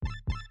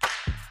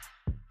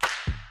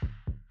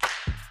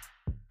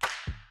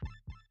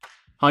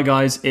Hi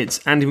guys, it's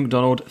Andy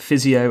McDonald,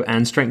 physio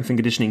and strength and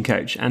conditioning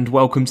coach, and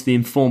welcome to the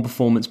Informed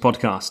Performance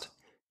podcast.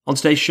 On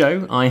today's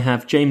show, I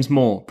have James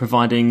Moore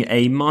providing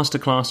a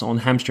masterclass on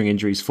hamstring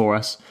injuries for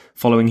us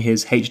following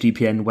his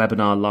HDPN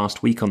webinar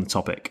last week on the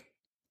topic.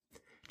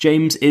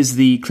 James is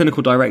the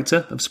Clinical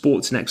Director of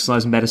Sports and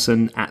Exercise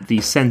Medicine at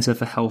the Centre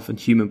for Health and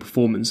Human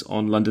Performance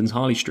on London's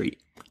Harley Street.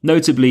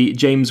 Notably,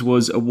 James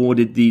was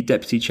awarded the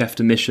Deputy Chief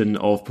de Mission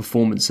of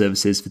Performance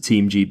Services for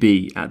Team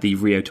GB at the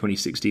Rio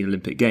 2016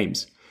 Olympic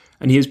Games,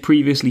 and he has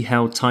previously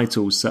held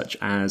titles such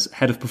as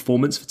Head of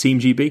Performance for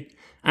Team GB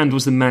and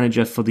was the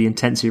manager for the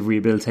Intensive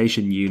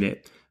Rehabilitation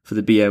Unit for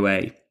the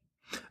BOA,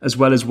 as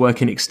well as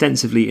working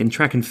extensively in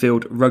track and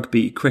field,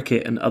 rugby,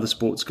 cricket and other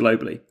sports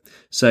globally.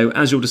 So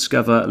as you'll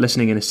discover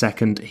listening in a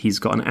second, he's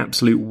got an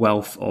absolute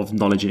wealth of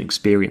knowledge and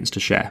experience to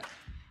share.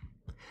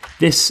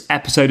 This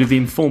episode of the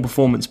Informed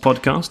Performance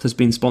podcast has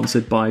been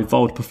sponsored by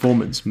Vold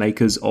Performance,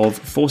 makers of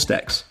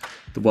ForceDex,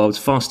 the world's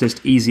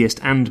fastest,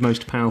 easiest and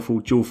most powerful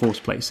dual force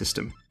plate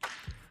system.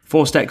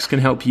 ForceDex can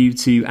help you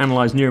to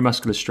analyse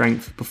neuromuscular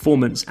strength,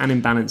 performance and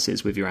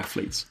imbalances with your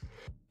athletes.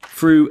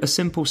 Through a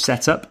simple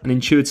setup and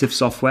intuitive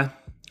software,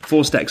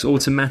 ForceDex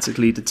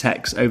automatically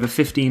detects over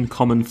 15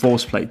 common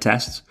force plate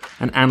tests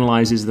and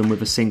analyses them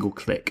with a single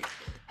click,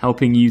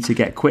 helping you to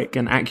get quick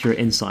and accurate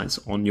insights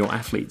on your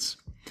athletes.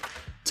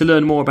 To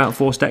learn more about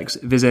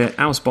ForceDex, visit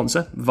our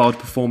sponsor,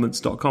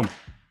 voldperformance.com.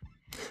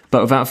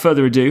 But without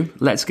further ado,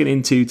 let's get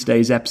into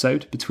today's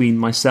episode between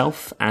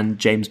myself and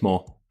James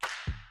Moore.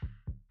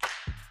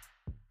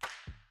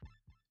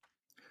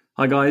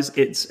 Hi guys,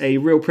 it's a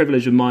real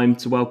privilege of mine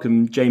to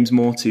welcome James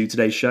Moore to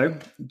today's show.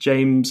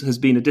 James has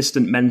been a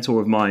distant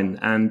mentor of mine,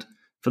 and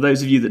for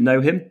those of you that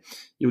know him,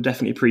 you'll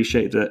definitely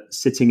appreciate that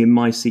sitting in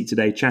my seat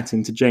today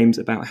chatting to James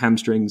about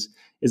hamstrings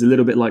is a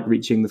little bit like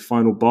reaching the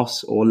final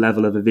boss or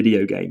level of a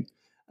video game,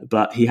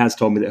 but he has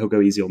told me that he'll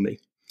go easy on me.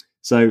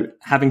 So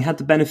having had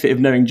the benefit of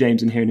knowing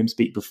James and hearing him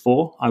speak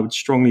before, I would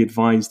strongly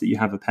advise that you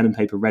have a pen and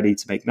paper ready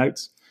to make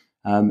notes,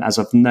 as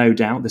I've no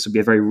doubt this will be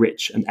a very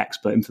rich and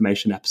expert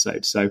information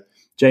episode. So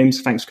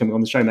James, thanks for coming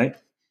on the show, mate.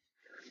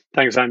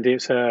 Thanks, Andy.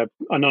 It's an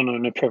honour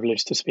and a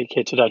privilege to speak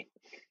here today.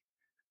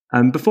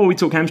 Before we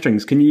talk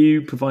hamstrings, can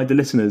you provide the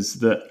listeners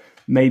that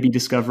may be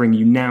discovering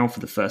you now for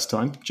the first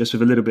time, just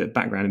with a little bit of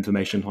background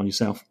information on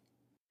yourself?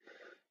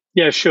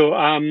 Yeah,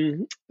 sure.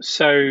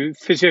 So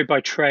physio by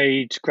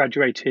trade,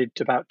 graduated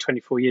about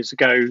 24 years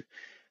ago,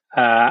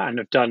 and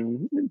have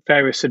done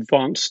various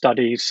advanced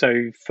studies.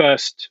 So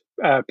first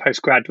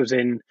post-grad was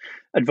in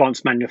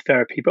advanced manual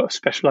therapy, but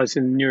specialised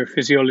in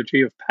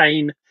neurophysiology of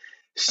pain.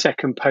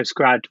 Second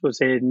post-grad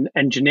was in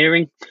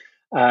engineering.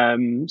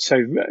 So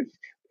it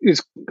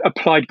was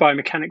applied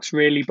biomechanics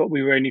really, but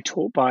we were only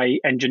taught by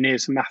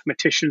engineers and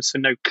mathematicians, so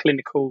no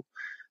clinical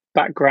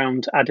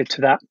background added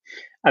to that.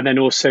 And then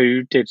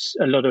also did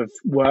a lot of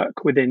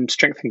work within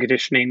strength and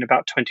conditioning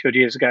about 20 odd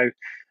years ago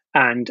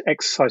and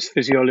exercise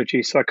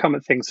physiology. So I come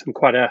at things from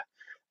quite a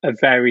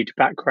varied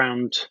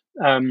background.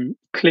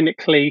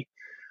 Clinically,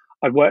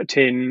 I worked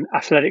in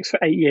athletics for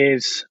 8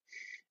 years.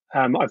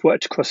 I've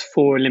worked across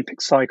 4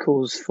 Olympic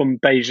cycles from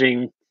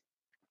Beijing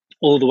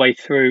all the way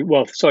through,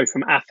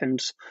 from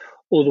Athens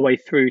all the way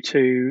through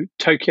to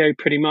Tokyo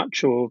pretty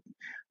much, or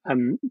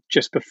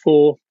just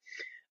before.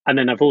 And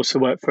then I've also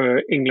worked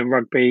for England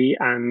Rugby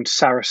and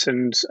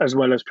Saracens, as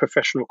well as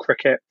professional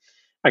cricket,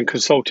 and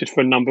consulted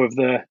for a number of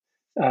the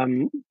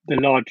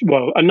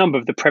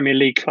Premier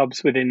League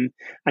clubs within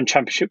and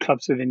Championship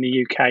clubs within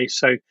the UK.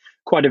 So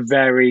quite a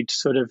varied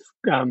sort of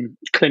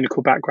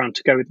clinical background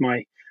to go with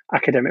my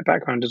academic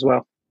background as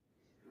well.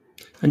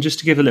 And just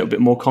to give a little bit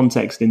more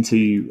context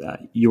into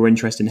your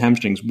interest in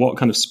hamstrings, what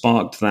kind of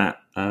sparked that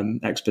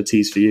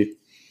expertise for you?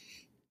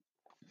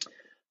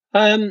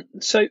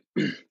 So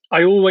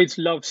I always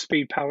loved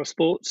speed power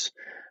sports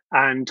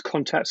and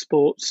contact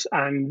sports,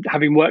 and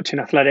having worked in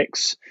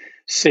athletics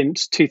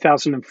since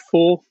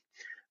 2004,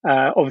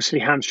 obviously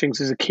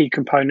hamstrings is a key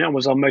component and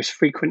was our most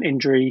frequent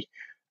injury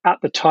at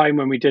the time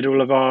when we did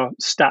all of our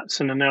stats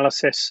and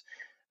analysis.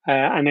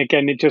 And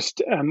again, it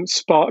just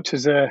sparked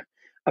as a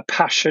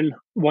passion,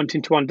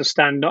 wanting to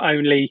understand not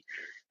only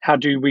how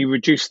do we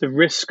reduce the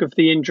risk of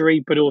the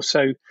injury, but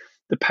also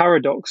the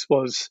paradox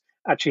was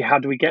actually how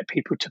do we get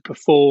people to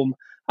perform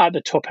at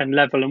the top end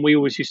level. And we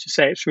always used to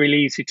say it's really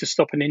easy to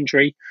stop an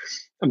injury,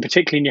 and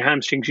particularly in your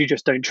hamstrings, you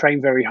just don't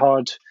train very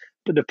hard.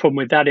 But the problem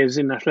with that is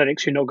in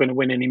athletics, you're not going to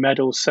win any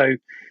medals. So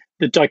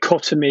the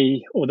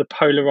dichotomy or the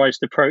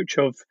polarized approach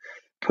of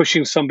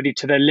pushing somebody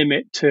to their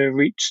limit to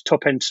reach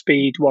top end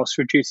speed whilst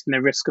reducing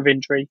their risk of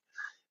injury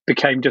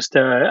became just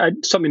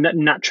something that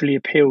naturally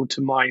appealed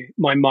to my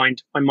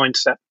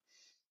mindset.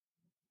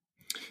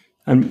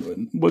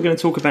 And we're going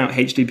to talk about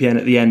HDPN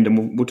at the end,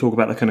 and we'll talk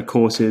about the kind of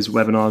courses,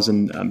 webinars,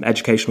 and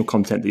educational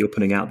content that you're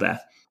putting out there.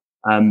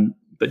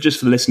 But just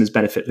for the listeners'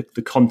 benefit,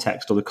 the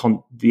context or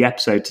the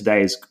episode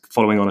today is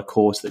following on a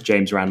course that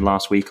James ran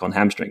last week on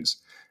hamstrings.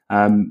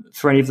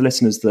 For any of the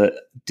listeners that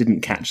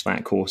didn't catch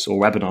that course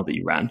or webinar that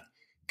you ran,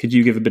 Could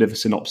you give a bit of a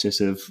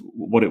synopsis of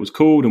what it was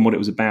called and what it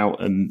was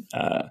about, and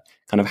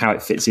kind of how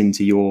it fits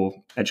into your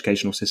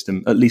educational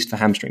system, at least for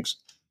hamstrings?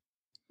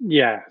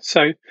 Yeah.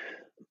 So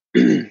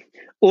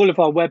all of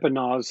our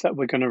webinars that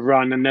we're going to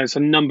run, and there's a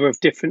number of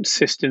different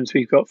systems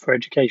we've got for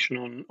education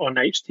on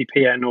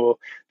HDPN, or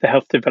the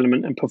Health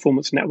Development and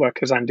Performance Network,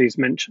 as Andy's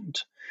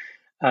mentioned.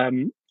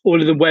 All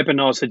of the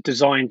webinars are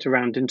designed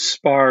around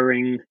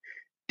inspiring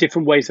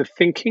different ways of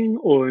thinking,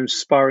 or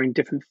inspiring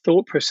different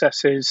thought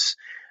processes,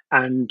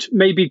 and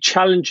maybe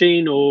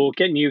challenging or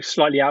getting you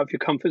slightly out of your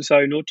comfort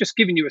zone, or just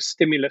giving you a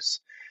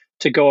stimulus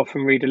to go off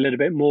and read a little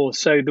bit more.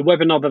 So the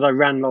webinar that I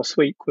ran last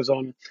week was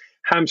on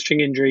hamstring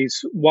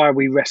injuries. Why are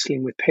we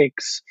wrestling with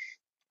pigs?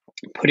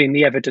 Putting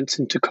the evidence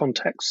into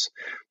context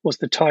was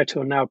the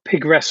title. Now,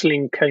 pig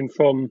wrestling came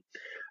from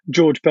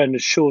George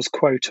Bernard Shaw's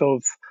quote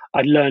of,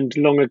 "I learned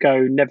long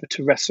ago never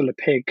to wrestle a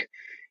pig.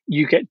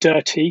 You get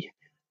dirty,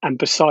 and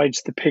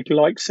besides, the pig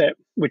likes it,"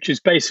 which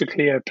is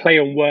basically a play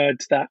on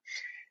words that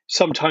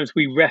sometimes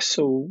we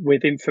wrestle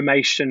with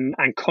information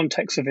and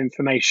context of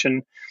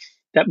information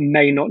that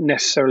may not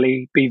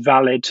necessarily be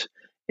valid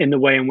in the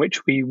way in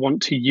which we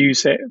want to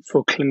use it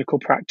for clinical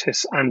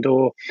practice and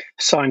or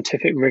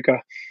scientific rigor.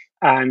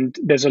 And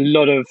there's a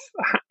lot of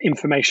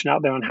information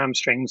out there on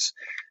hamstrings.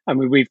 I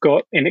mean, we've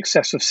got in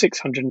excess of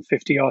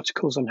 650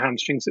 articles on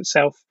hamstrings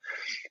itself.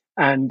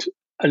 And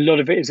a lot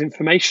of it is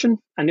information,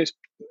 and it's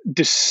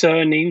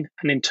discerning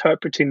and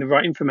interpreting the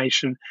right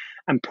information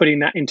and putting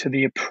that into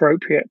the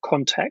appropriate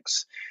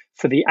context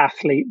for the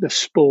athlete, the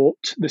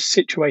sport, the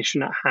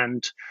situation at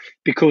hand,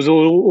 because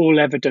all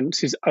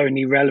evidence is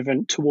only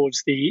relevant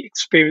towards the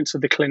experience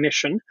of the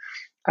clinician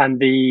and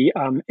the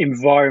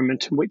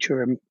environment in which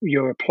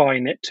you're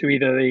applying it to,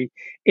 either the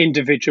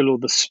individual or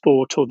the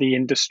sport or the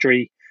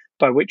industry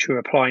by which you're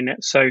applying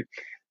it. So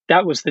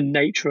that was the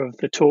nature of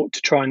the talk,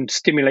 to try and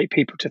stimulate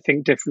people to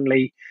think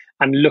differently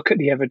and look at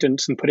the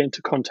evidence and put it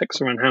into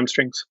context around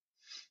hamstrings.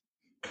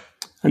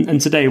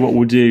 And today what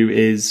we'll do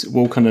is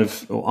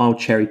I'll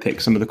cherry pick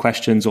some of the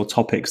questions or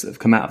topics that have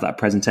come out of that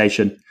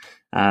presentation.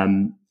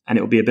 And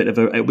it'll be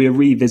a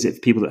revisit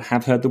for people that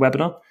have heard the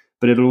webinar,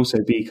 but it'll also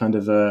be kind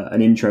of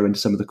an intro into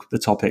some of the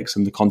topics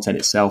and the content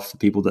itself for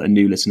people that are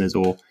new listeners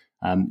or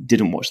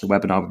didn't watch the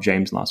webinar with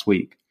James last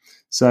week.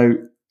 So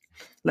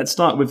let's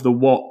start with the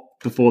what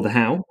before the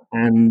how,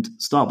 and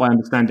start by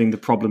understanding the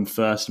problem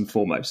first and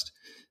foremost.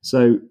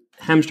 So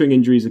hamstring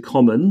injuries are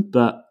common,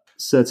 but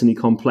certainly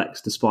complex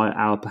despite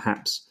our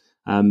perhaps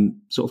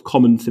sort of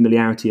common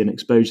familiarity and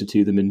exposure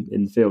to them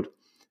in the field.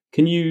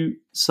 Can you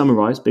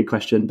summarize, big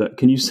question, but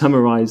can you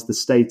summarize the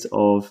state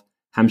of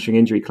hamstring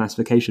injury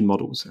classification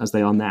models as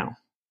they are now?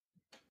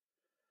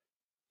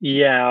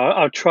 Yeah,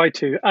 I'll try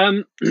to.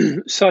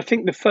 So I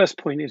think the first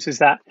point is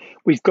that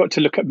we've got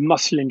to look at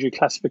muscle injury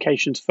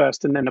classifications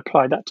first and then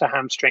apply that to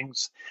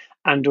hamstrings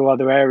and or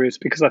other areas,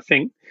 because I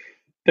think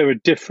there are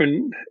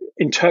different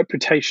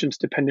interpretations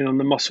depending on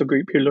the muscle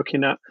group you're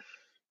looking at.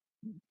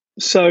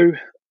 So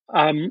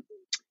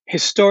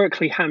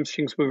historically,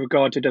 hamstrings were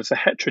regarded as a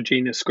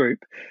heterogeneous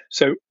group.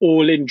 So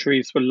all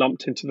injuries were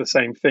lumped into the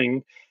same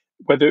thing,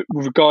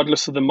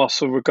 regardless of the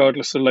muscle,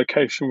 regardless of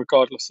location,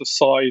 regardless of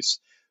size,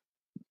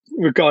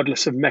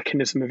 regardless of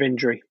mechanism of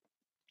injury.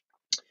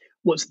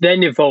 What's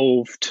then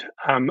evolved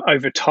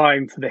over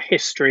time for the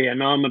history,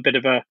 and I'm a bit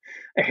of a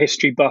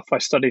history buff. I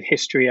studied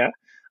history at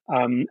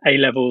A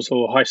levels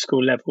or high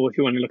school level, if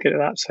you want to look at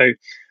that. So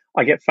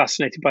I get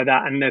fascinated by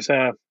that. And there's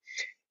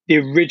the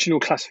original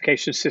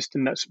classification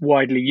system that's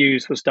widely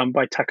used was done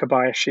by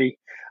Takabayashi,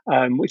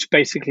 which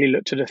basically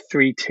looked at a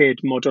 3-tiered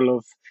model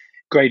of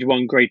grade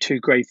 1, grade 2,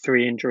 grade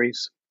 3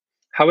 injuries.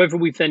 However,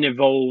 we've then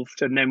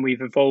evolved, and then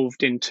we've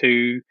evolved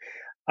into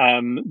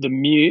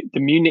the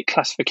Munich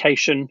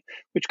classification,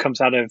 which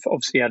comes out of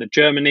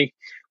Germany,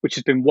 which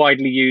has been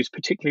widely used,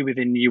 particularly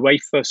within the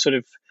UEFA sort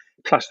of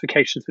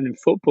classifications within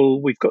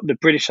football. We've got the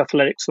British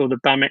Athletics, or the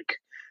BAMIC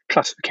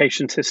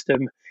classification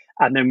system,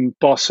 and then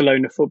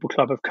Barcelona Football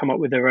Club have come up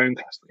with their own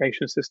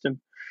classification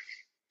system.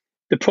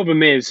 The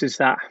problem is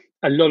that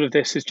a lot of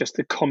this is just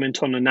a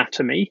comment on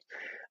anatomy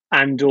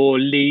and or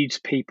leads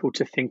people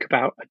to think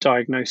about a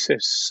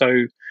diagnosis.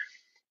 So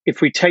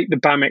if we take the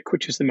BAMIC,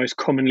 which is the most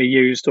commonly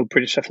used, or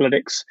British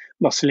Athletics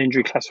muscle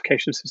injury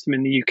classification system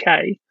in the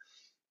UK,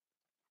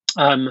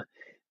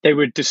 they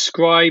would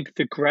describe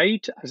the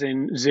grade as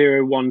in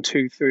 0, 1,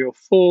 2, 3, or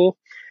 4,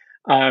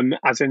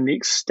 as in the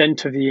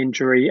extent of the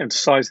injury and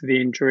size of the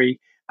injury,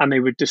 and they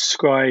would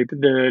describe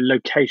the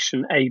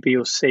location A, B,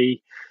 or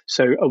C,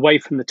 so away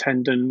from the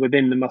tendon,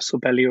 within the muscle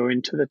belly, or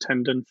into the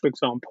tendon, for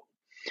example.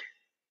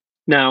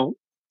 Now,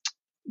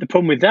 the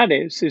problem with that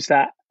is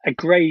that a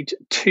grade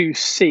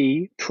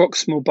 2C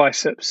proximal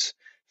biceps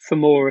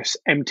femoris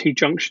MT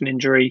junction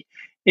injury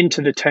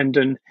into the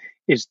tendon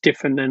is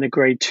different than a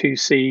grade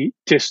 2C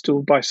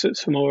distal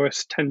biceps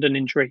femoris tendon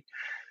injury.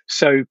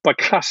 So by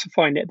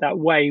classifying it that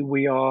way,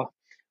 we are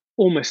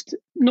almost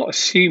not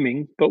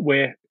assuming, but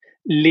we're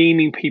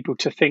leaning people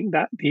to think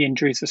that the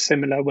injuries are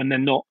similar when they're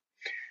not.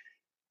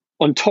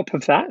 On top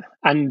of that,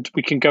 and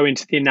we can go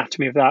into the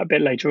anatomy of that a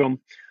bit later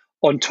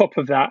on top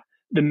of that,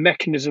 the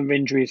mechanism of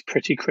injury is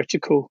pretty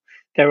critical.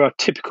 There are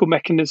typical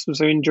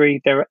mechanisms of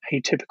injury, there are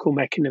atypical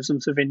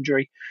mechanisms of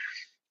injury,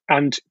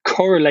 and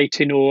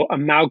correlating or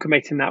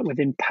amalgamating that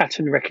within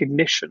pattern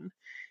recognition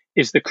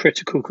is the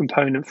critical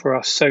component for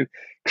us. So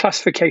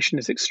classification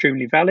is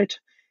extremely valid.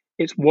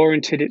 It's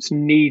warranted, it's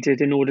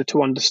needed in order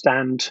to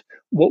understand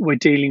what we're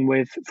dealing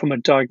with from a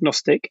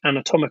diagnostic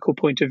anatomical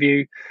point of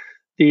view.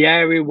 The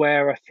area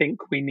where I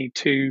think we need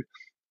to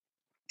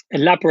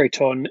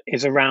elaborate on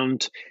is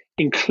around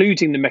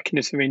including the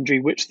mechanism of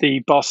injury, which the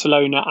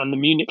Barcelona and the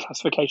Munich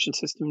classification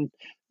system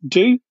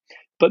do,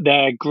 but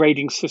their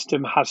grading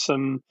system has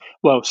some,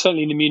 well,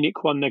 certainly in the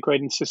Munich one, their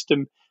grading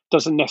system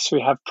doesn't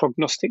necessarily have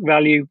prognostic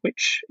value,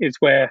 which is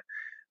where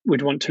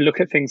we'd want to look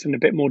at things in a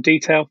bit more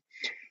detail.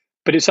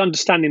 But it's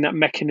understanding that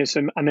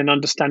mechanism and then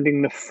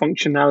understanding the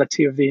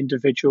functionality of the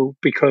individual,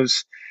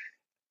 because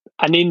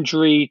an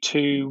injury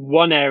to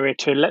one area,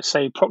 to let's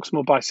say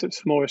proximal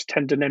biceps femoris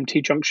tendon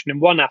MT junction in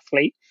one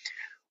athlete,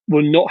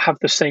 will not have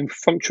the same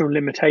functional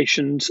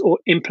limitations or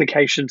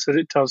implications as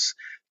it does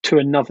to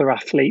another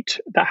athlete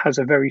that has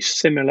a very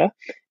similar,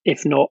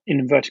 if not in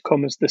inverted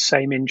commas, the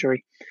same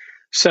injury.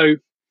 So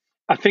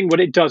I think what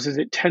it does is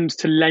it tends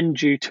to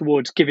lend you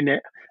towards giving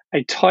it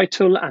a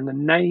title and a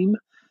name,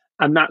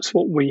 and that's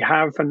what we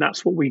have and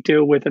that's what we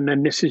deal with. And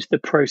then this is the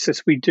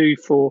process we do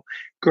for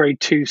grade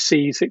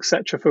 2Cs,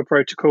 etc., for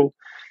protocol,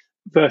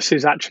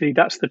 versus actually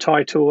that's the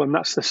title and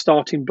that's the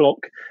starting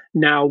block.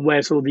 Now,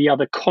 where's all the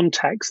other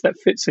context that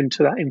fits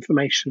into that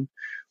information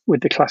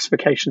with the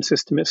classification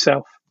system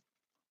itself?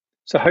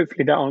 So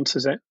hopefully that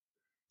answers it.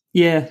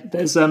 Yeah,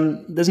 there's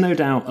no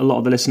doubt a lot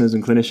of the listeners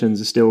and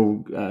clinicians are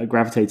still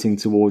gravitating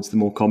towards the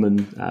more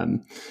common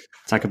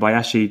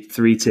Takabayashi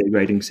 3-tier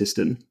grading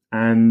system,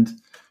 and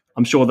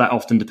I'm sure that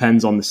often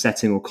depends on the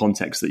setting or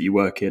context that you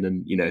work in.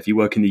 And if you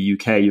work in the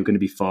UK, you're going to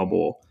be far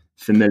more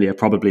familiar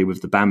probably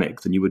with the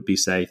BAMIC than you would be,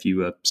 say, if you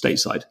were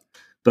stateside.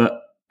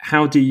 But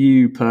how do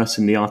you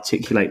personally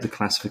articulate the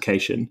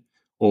classification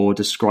or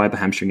describe a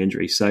hamstring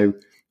injury? So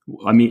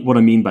what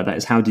I mean by that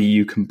is, how do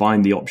you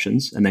combine the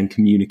options and then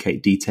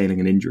communicate detailing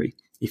an injury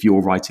if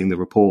you're writing the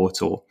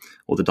report or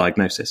the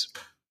diagnosis?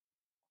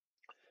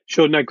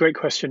 Sure, no, great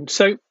question.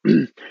 So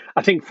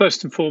I think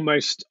first and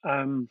foremost,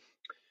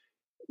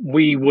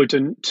 we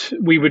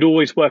would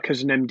always work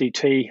as an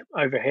MDT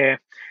over here.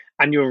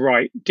 And you're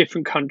right,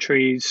 different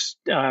countries,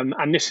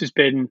 and this has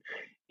been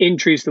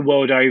injuries the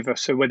world over.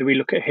 So whether we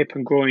look at hip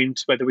and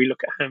groins, whether we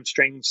look at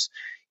hamstrings,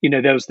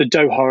 there was the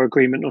Doha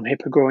Agreement on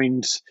hip and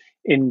groins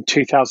in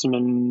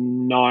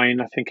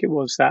 2009, I think it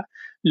was, that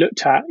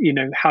looked at,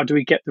 how do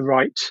we get the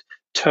right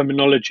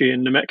terminology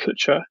and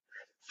nomenclature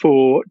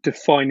for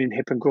defining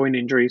hip and groin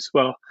injuries?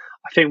 Well,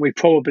 I think we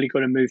probably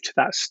got to move to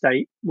that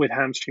state with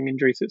hamstring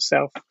injuries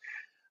itself.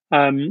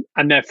 And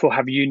therefore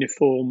have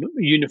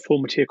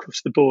uniformity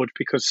across the board,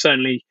 because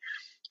certainly,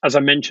 as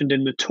I mentioned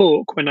in the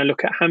talk, when I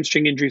look at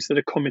hamstring injuries that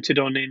are commented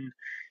on in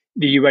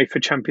the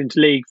UEFA Champions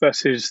League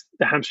versus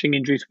the hamstring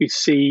injuries we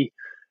see,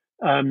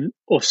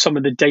 or some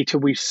of the data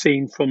we've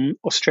seen from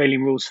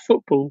Australian rules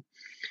football,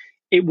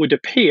 it would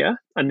appear,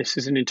 and this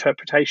is an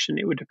interpretation,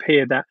 it would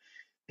appear that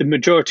the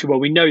majority, well,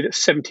 we know that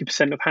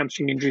 70% of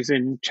hamstring injuries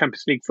in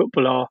Champions League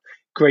football are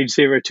grade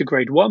 0 to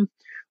grade 1,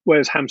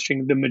 whereas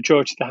the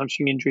majority of the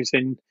hamstring injuries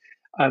in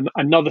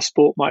another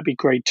sport might be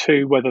grade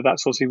 2, whether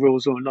that's Aussie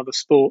rules or another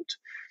sport.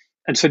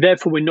 And so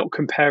therefore we're not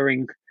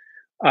comparing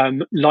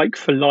like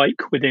for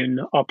like within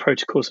our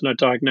protocols and our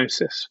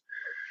diagnosis.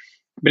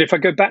 But if I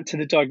go back to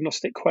the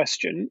diagnostic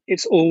question,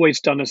 it's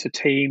always done as a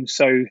team.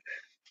 So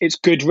it's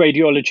good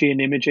radiology and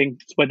imaging,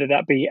 whether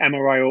that be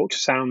MRI or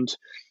ultrasound.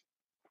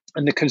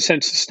 And the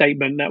consensus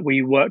statement that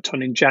we worked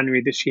on in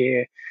January this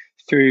year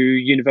through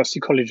University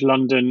College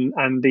London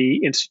and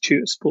the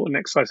Institute of Sport and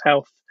Exercise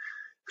Health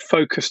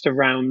focused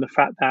around the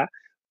fact that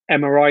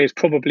MRI is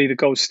probably the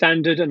gold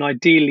standard, and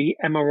ideally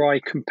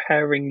MRI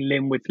comparing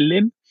limb with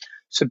limb,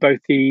 so both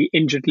the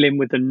injured limb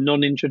with the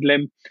non-injured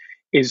limb,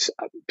 is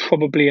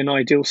probably an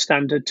ideal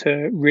standard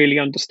to really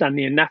understand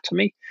the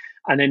anatomy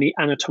and any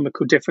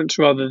anatomical difference,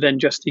 rather than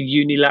just a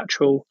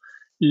unilateral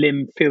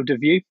limb field of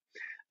view.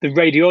 The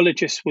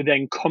radiologist will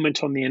then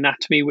comment on the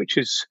anatomy, which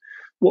is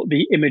what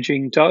the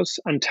imaging does,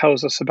 and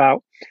tells us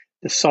about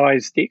the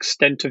size, the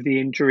extent of the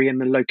injury, and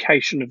the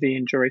location of the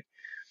injury.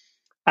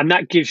 And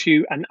that gives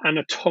you an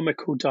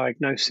anatomical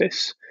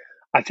diagnosis.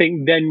 I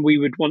think then we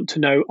would want to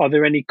know, are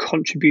there any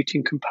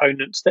contributing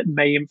components that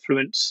may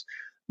influence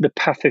the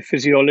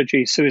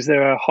pathophysiology? So is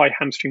there a high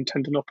hamstring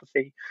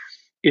tendinopathy?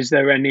 Is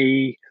there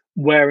any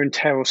wear and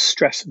tear or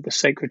stress of the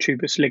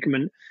sacrotuberous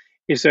ligament?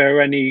 Is there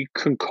any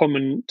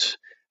concomitant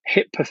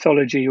hip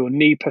pathology or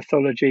knee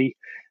pathology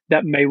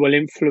that may well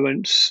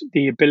influence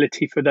the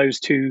ability for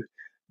those two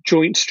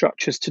joint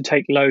structures to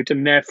take load,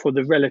 and therefore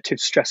the relative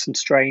stress and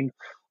strain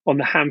on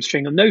the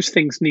hamstring? And those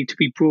things need to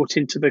be brought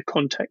into the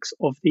context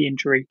of the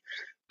injury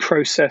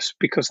process,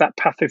 because that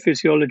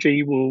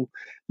pathophysiology will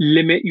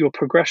limit your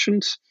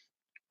progressions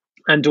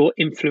and or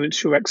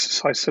influence your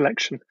exercise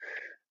selection.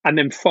 And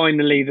then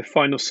finally, the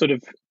final sort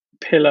of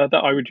pillar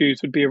that I would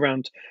use would be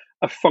around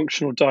a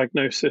functional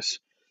diagnosis.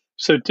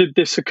 So did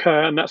this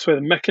occur, and that's where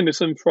the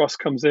mechanism for us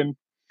comes in,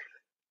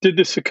 did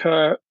this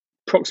occur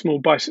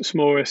proximal biceps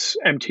femoris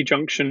MT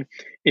junction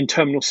in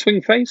terminal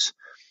swing phase,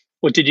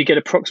 or did you get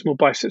a proximal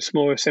biceps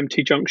femoris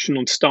MT junction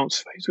on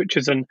stance phase, which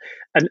is an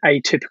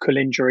atypical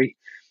injury?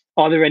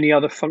 Are there any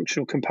other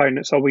functional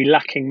components? Are we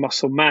lacking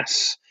muscle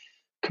mass,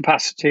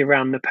 capacity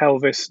around the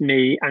pelvis,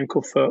 knee,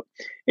 ankle, foot,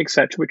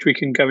 etc., which we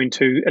can go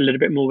into a little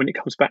bit more when it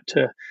comes back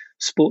to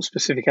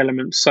sport-specific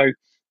elements. So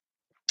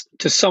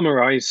to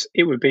summarize,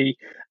 it would be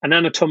an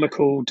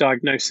anatomical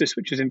diagnosis,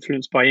 which is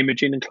influenced by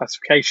imaging and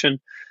classification,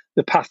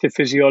 the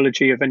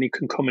pathophysiology of any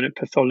concomitant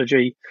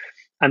pathology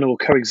and or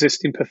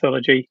coexisting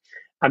pathology,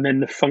 and then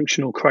the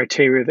functional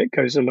criteria that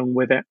goes along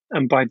with it.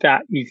 And by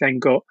that, you've then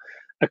got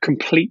a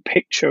complete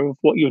picture of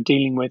what you're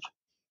dealing with.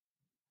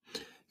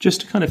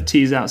 Just to kind of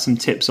tease out some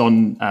tips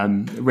on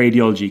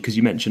radiology, because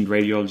you mentioned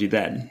radiology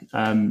then.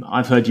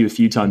 I've heard you a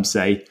few times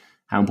say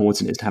how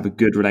important it is to have a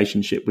good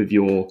relationship with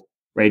your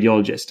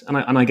radiologist.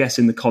 And I guess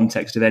in the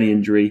context of any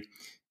injury,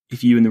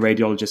 if you and the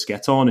radiologist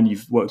get on and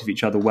you've worked with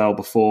each other well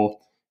before,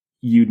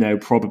 you know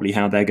probably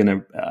how they're going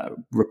to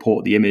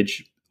report the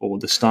image or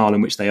the style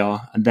in which they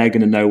are, and they're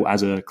going to know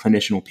as a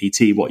clinician or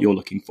PT what you're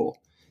looking for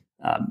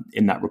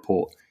in that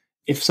report.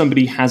 If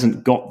somebody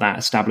hasn't got that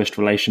established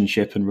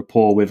relationship and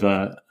rapport with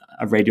a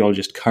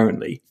radiologist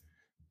currently,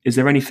 is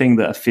there anything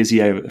that a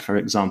physio, for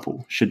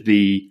example, should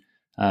be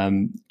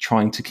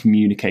trying to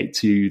communicate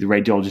to the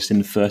radiologist in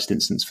the first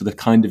instance for the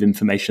kind of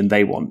information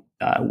they want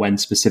when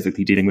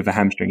specifically dealing with a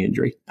hamstring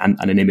injury and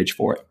an image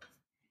for it?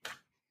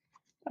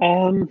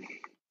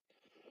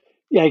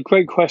 Yeah,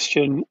 great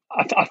question.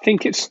 I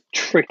think it's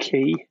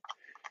tricky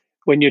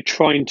when you're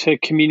trying to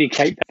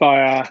communicate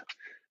via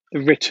the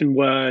written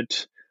word.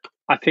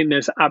 I think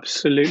there's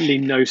absolutely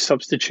no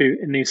substitute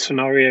in these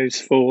scenarios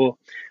for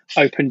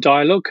open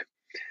dialogue.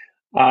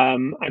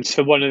 And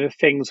so one of the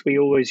things we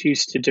always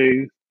used to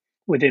do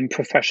within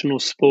professional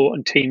sport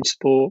and team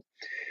sport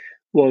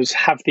was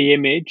have the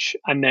image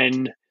and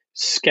then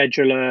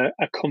schedule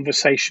a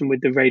conversation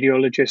with the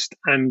radiologist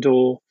and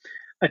or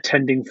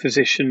attending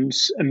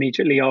physicians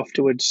immediately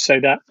afterwards, so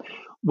that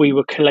we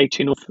were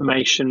collating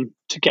information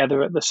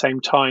together at the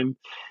same time.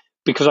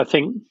 Because I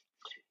think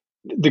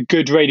the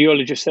good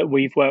radiologists that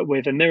we've worked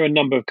with, and there are a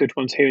number of good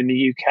ones here in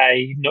the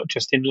UK, not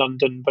just in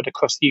London, but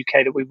across the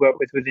UK that we work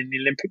with within the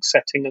Olympic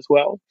setting as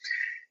well,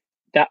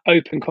 that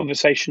open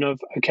conversation of,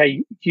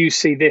 okay, you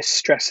see this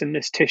stress in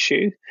this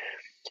tissue,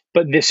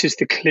 but this is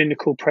the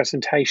clinical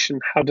presentation.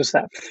 How does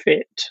that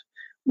fit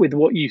with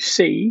what you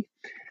see?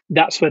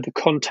 That's where the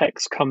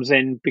context comes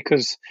in,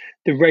 because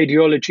the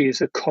radiology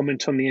is a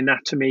comment on the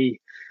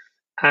anatomy,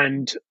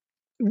 and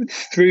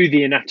through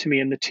the anatomy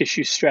and the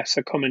tissue stress,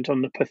 a comment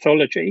on the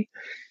pathology.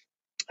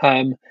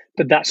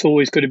 But that's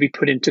always got to be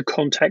put into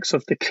context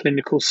of the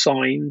clinical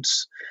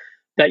signs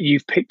that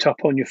you've picked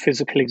up on your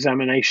physical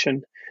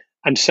examination.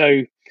 And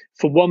so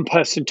for one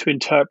person to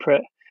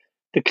interpret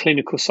the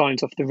clinical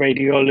signs of the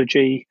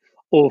radiology,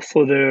 or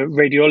for the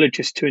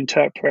radiologist to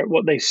interpret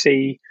what they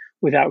see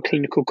without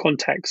clinical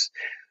context,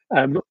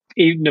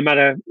 even, no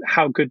matter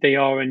how good they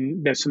are,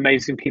 and there's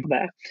amazing people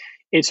there,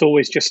 it's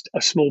always just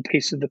a small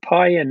piece of the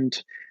pie. And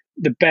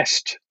the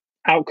best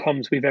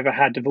outcomes we've ever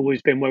had have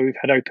always been where we've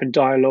had open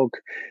dialogue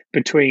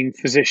between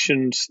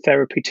physicians,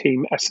 therapy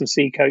team,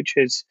 S&C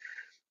coaches,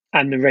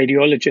 and the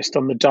radiologist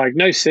on the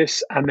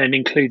diagnosis, and then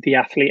include the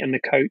athlete and the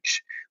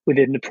coach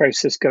within the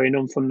process going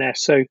on from there.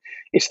 So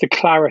it's the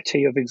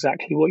clarity of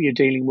exactly what you're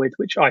dealing with,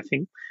 which I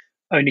think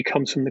only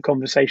comes from the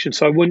conversation.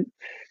 So I wouldn't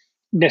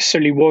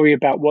necessarily worry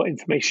about what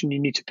information you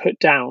need to put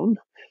down.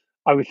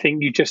 I would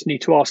think you just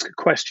need to ask a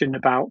question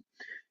about,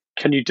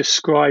 can you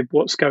describe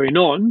what's going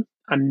on?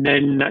 And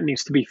then that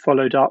needs to be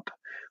followed up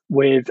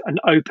with an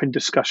open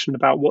discussion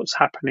about what's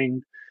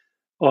happening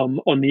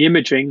on the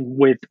imaging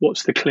with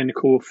what's the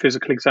clinical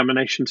physical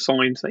examination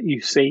signs that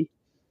you see.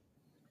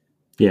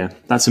 Yeah,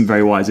 that's some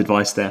very wise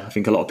advice there. I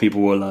think a lot of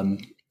people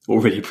will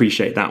really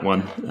appreciate that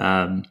one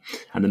and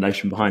the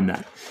notion behind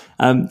that.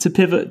 To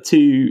pivot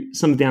to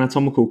some of the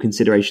anatomical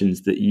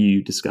considerations that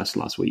you discussed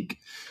last week,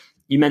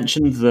 you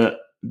mentioned that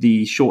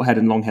the short head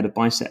and long head of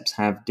biceps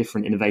have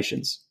different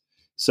innervations.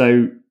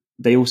 So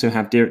they also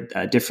have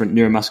different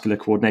neuromuscular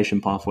coordination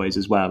pathways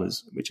as well,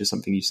 which is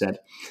something you said.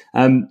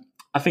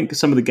 I think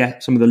some of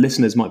the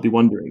listeners might be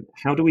wondering,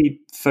 how do we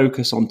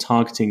focus on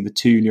targeting the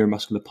two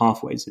neuromuscular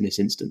pathways in this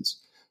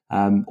instance?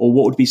 Or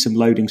what would be some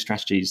loading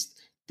strategies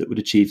that would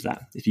achieve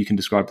that, if you can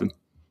describe them?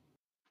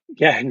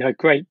 Yeah, no,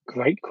 great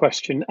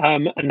question.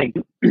 And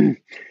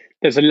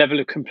there's a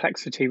level of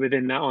complexity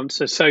within that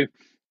answer. So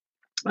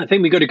I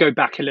think we've got to go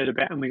back a little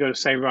bit, and we've got to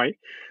say, right,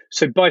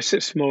 so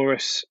biceps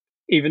femoris,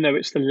 even though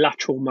it's the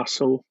lateral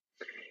muscle,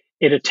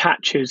 it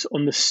attaches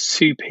on the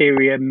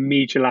superior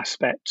medial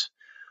aspect,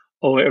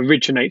 or it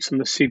originates on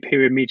the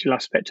superior medial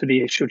aspect of the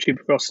ischial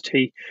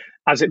tuberosity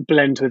as it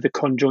blends with the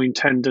conjoined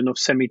tendon of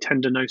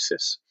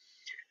semitendinosus.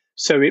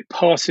 So it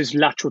passes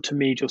lateral to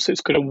medial. So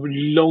it's got a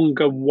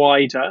longer,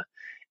 wider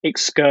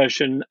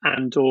excursion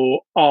and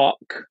or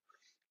arc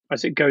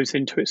as it goes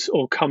into its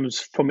or comes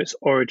from its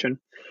origin.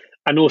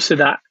 And also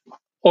that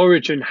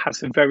origin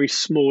has a very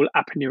small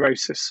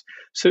aponeurosis,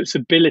 so its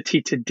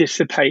ability to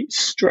dissipate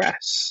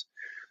stress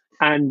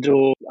and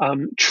or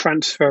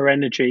transfer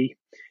energy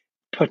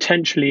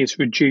potentially is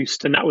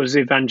reduced. And that was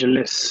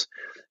Evangelis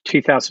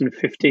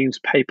 2015's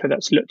paper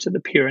that's looked at the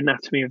pure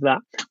anatomy of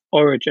that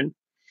origin.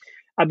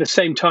 At the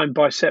same time,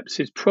 biceps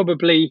is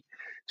probably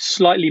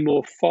slightly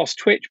more fast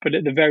twitch, but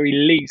at the very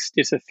least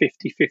is a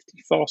 50-50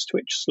 fast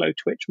twitch, slow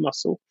twitch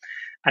muscle.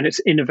 And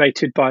it's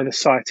innervated by the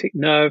sciatic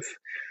nerve.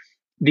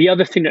 The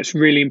other thing that's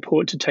really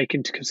important to take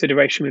into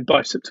consideration with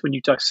biceps when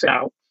you dissect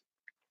out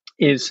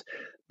is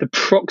the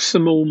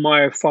proximal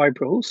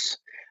myofibrils,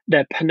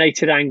 their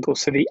pennated angle,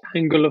 so the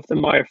angle of the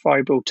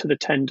myofibril to the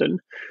tendon,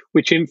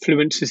 which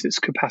influences its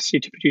capacity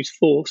to produce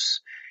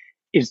force,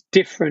 is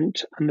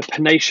different, and the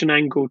pennation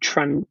angle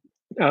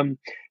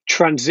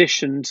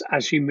transitions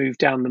as you move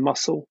down the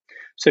muscle.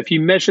 So if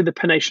you measure the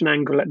pennation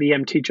angle at the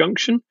MT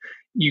junction,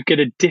 you get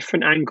a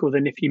different angle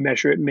than if you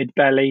measure it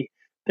mid-belly,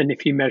 than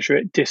if you measure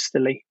it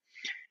distally.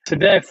 So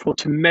therefore,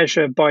 to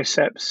measure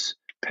biceps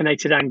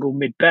pennated angle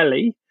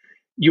mid-belly,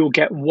 you'll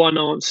get one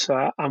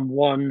answer and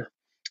one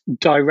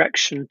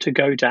direction to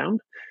go down.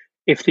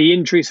 If the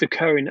injury is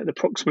occurring at the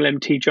proximal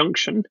MT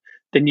junction,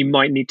 then you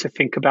might need to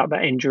think about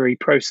that injury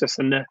process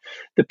and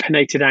the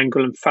pennated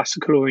angle and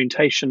fascicle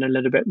orientation a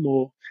little bit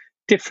more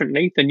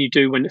differently than you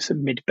do when it's at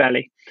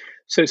mid-belly.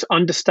 So it's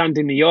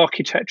understanding the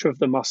architecture of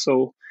the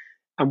muscle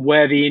and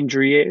where the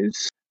injury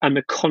is and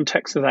the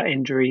context of that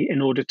injury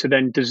in order to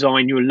then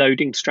design your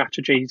loading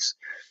strategies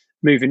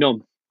moving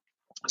on.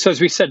 So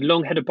as we said,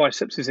 long-headed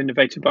biceps is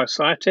innervated by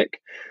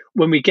sciatic.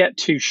 When we get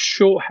to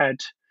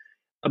short-head,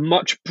 a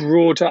much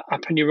broader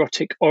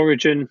aponeurotic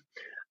origin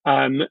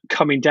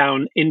coming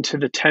down into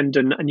the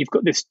tendon, and you've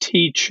got this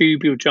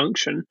T-tubular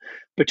junction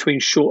between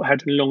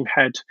short-head and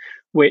long-head,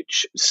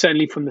 which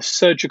certainly from the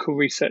surgical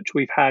research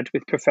we've had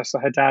with Professor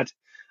Haddad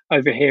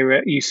over here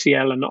at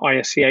UCL and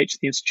ISEH,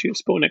 the Institute of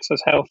Sport and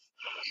Exercise Health,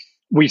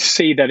 we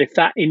see that if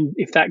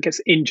that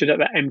gets injured at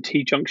that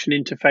MT junction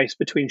interface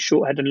between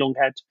short-head and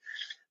long-head,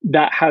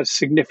 that has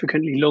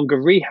significantly longer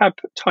rehab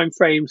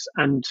timeframes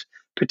and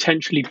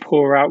potentially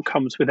poorer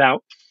outcomes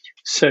without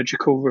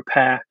surgical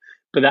repair,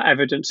 but that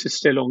evidence is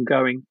still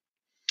ongoing.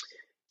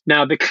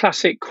 Now, the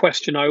classic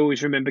question I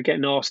always remember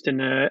getting asked in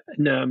a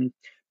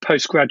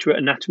postgraduate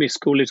anatomy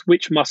school is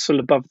which muscle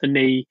above the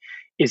knee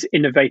is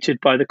innervated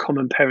by the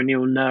common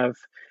peroneal nerve,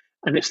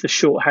 and it's the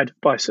short head of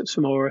biceps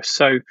femoris.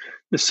 So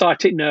the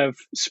sciatic nerve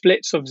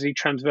splits obviously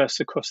transverse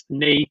across the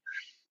knee,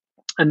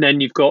 and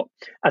then you've got,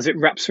 as it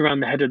wraps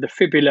around the head of the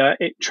fibula,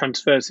 it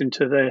transfers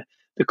into the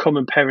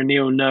common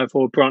peroneal nerve,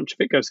 or a branch of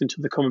it goes into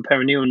the common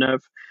peroneal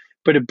nerve.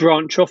 But a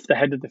branch off the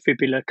head of the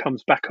fibula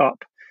comes back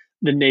up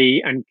the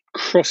knee and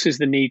crosses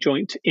the knee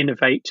joint to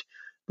innervate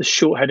the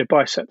short head of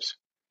biceps,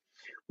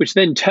 which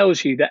then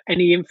tells you that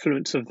any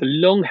influence of the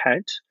long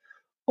head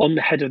on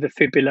the head of the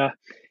fibula,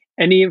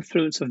 any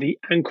influence of the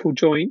ankle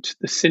joint,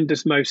 the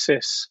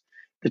syndesmosis,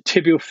 the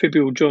tibial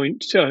fibular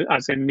joint,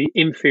 as in the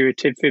inferior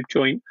tib fib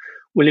joint,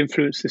 will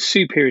influence the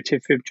superior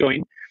tib fib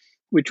joint,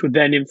 which will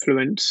then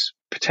influence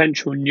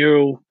potential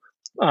neural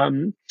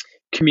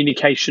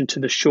communication to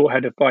the short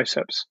head of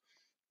biceps.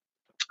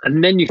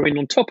 And then you throw in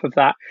on top of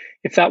that,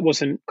 if that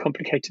wasn't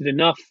complicated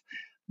enough,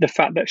 the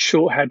fact that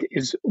short head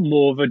is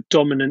more of a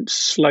dominant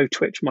slow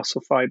twitch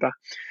muscle fiber.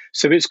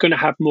 So it's going to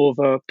have more of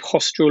a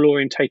postural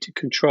orientated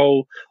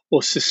control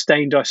or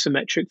sustained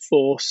isometric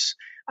force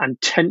and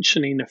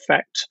tensioning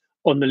effect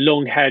on the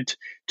long head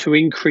to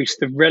increase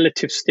the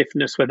relative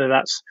stiffness, whether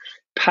that's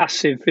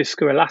passive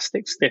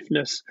viscoelastic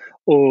stiffness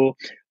or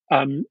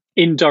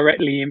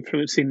indirectly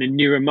influencing the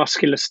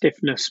neuromuscular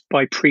stiffness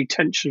by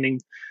pre-tensioning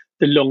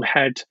the long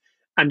head.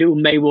 And it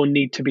may well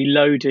need to be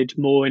loaded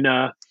more in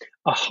a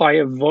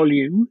higher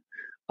volume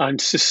and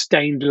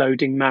sustained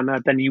loading manner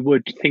than you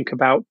would think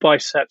about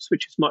biceps,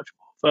 which is much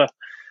more of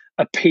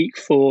a peak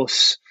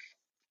force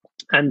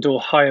and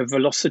or higher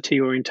velocity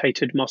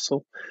orientated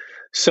muscle.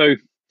 So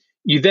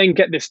you then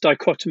get this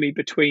dichotomy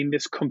between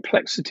this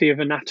complexity of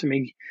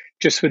anatomy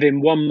just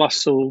within one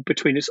muscle,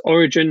 between its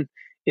origin,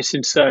 its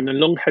insertion, a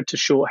long head to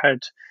short head,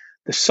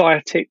 the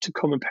sciatic to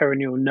common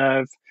peroneal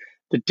nerve,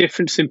 the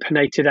difference in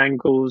pennated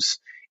angles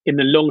in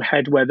the long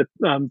head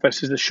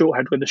versus the short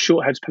head, where the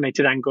short head's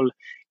pennated angle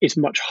is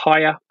much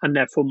higher and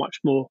therefore much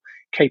more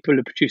capable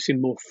of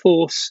producing more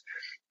force,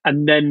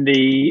 and then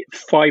the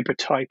fiber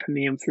type and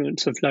the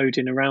influence of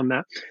loading around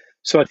that.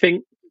 So I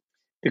think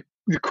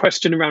the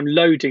question around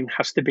loading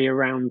has to be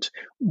around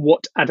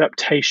what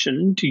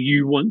adaptation do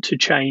you want to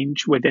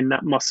change within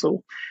that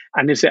muscle,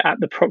 and is it at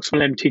the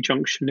proximal MT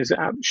junction, is it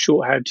at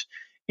short head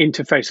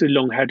interface with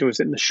long head, or is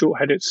it in the short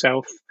head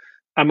itself?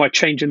 Am I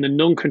changing the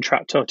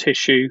non-contractile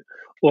tissue,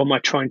 or am I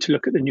trying to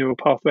look at the neural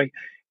pathway?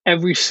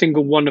 Every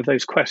single one of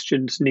those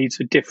questions needs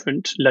a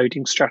different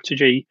loading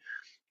strategy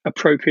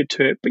appropriate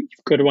to it, but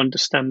you've got to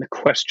understand the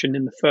question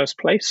in the first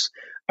place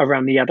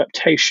around the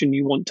adaptation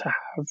you want to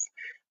have,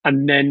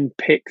 and then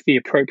pick the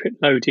appropriate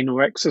loading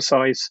or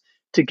exercise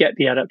to get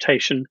the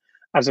adaptation,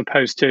 as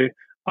opposed to,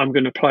 I'm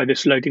going to apply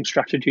this loading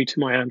strategy to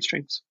my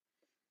hamstrings.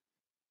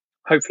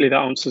 Hopefully that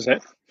answers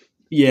it.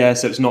 Yeah,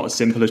 so it's not as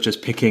simple as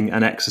just picking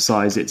an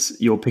exercise.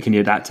 You're picking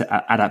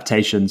the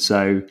adaptation.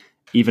 So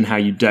even how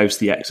you dose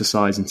the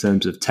exercise in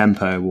terms of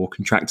tempo or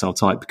contractile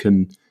type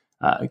can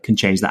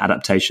change that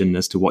adaptation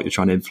as to what you're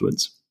trying to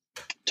influence.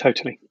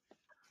 Totally.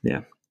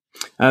 Yeah.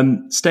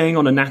 Staying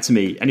on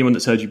anatomy, anyone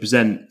that's heard you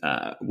present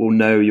will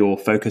know your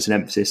focus and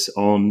emphasis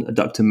on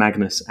adductor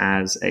magnus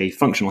as a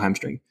functional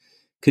hamstring.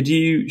 Could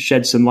you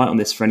shed some light on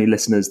this for any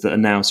listeners that are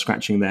now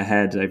scratching their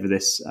head over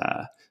this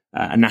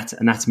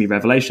anatomy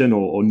revelation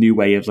or new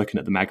way of looking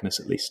at the magnus,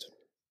 at least?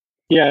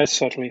 Yeah,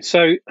 certainly.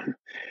 So,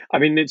 I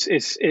mean,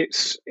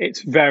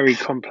 it's very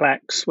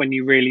complex when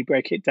you really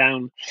break it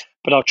down,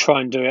 but I'll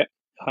try and do it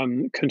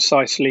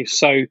concisely.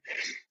 So,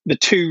 the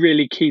two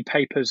really key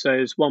papers,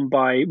 there's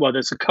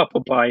a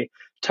couple by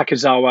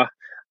Takezawa,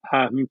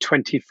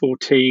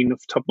 2014 off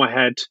the top of my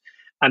head,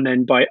 and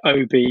then by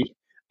Obi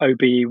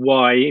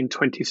in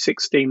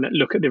 2016 that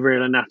look at the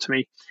real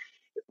anatomy.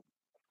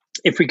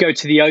 If we go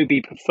to the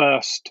Obi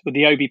first,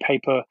 the Obi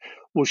paper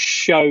will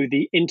show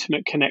the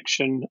intimate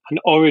connection and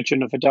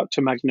origin of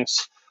adductor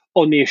magnus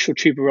on the ischial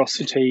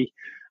tuberosity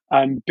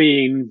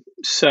being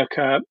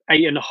circa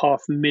 8.5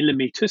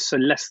 millimeters, so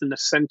less than a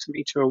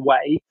centimeter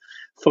away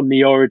from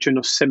the origin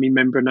of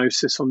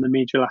semimembranosus on the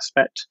medial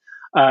aspect.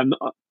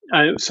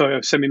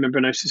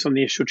 Semimembranosus on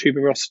the ischial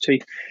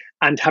tuberosity,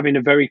 and having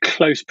a very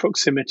close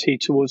proximity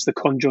towards the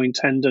conjoined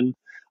tendon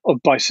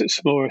of biceps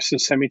femoris and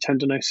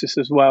semitendinosus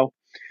as well.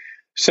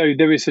 So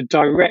there is a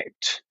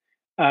direct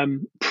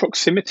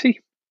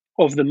proximity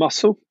of the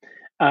muscle,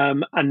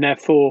 and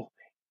therefore,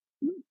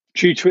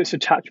 due to its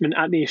attachment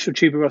at the ischial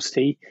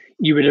tuberosity,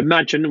 you would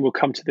imagine, and we'll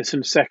come to this in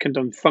a second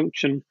on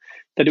function,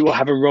 that it will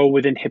have a role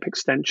within hip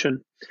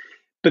extension.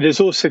 But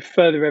there's also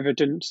further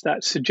evidence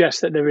that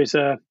suggests that there is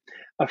a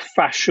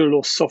fascial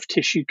or soft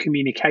tissue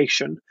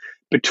communication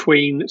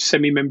between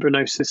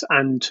semimembranosus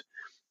and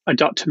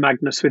adductor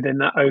magnus within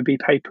that Obi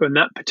paper, and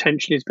that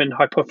potentially has been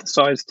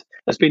hypothesized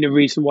as being a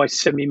reason why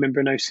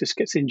semimembranosus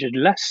gets injured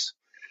less.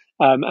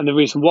 And the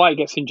reason why it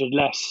gets injured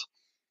less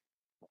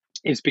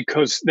is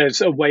because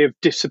there's a way of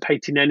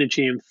dissipating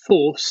energy and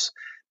force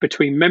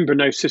between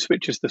membranosus,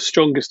 which is the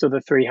strongest of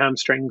the three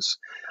hamstrings,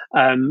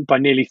 by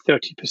nearly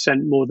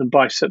 30% more than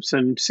biceps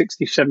and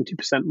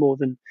 60-70% more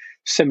than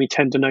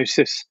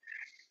semitendinosus,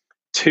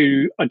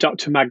 to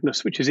adductor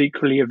magnus, which is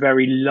equally a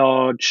very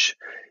large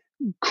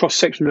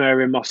cross-sectional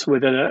area muscle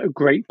with a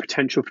great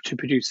potential to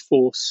produce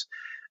force.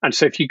 And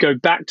so if you go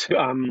back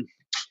to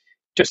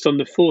just on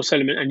the force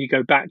element, and you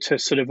go back to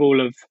sort of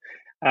all of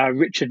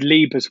Richard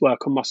Lieber's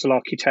work on muscle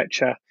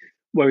architecture,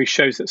 where he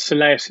shows that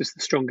soleus is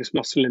the strongest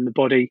muscle in the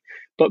body,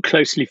 but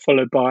closely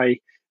followed by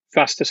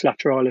vastus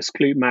lateralis,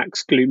 glute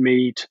max, glute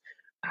med,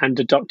 and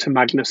adductor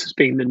magnus as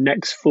being the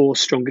next four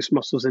strongest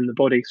muscles in the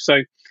body.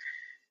 So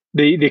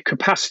the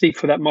capacity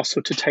for that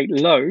muscle to take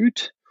load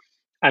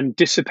and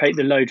dissipate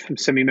the load from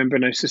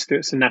semimembranosus through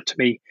its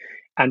anatomy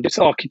and its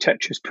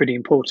architecture is pretty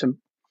important.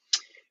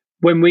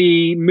 When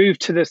we move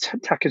to the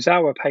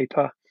Takezawa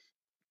paper,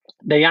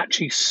 they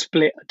actually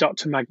split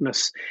adductor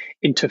magnus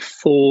into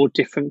 4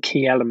 different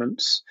key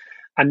elements.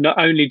 And not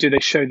only do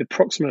they show the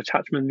proximal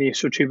attachment in the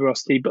ischial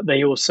tuberosity, but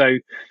they also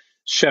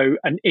show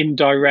an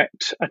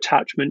indirect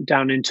attachment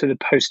down into the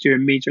posterior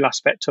medial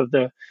aspect of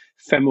the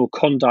femoral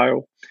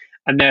condyle,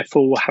 and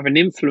therefore will have an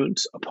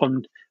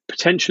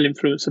potential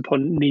influence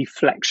upon knee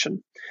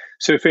flexion.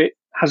 So if it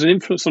has an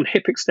influence on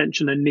hip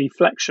extension and knee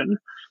flexion,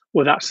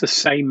 well, that's the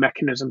same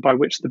mechanism by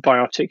which the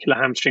biarticular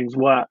hamstrings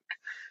work.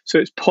 So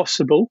it's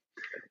possible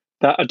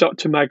that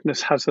adductor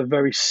magnus has a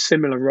very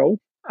similar role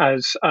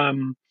as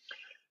the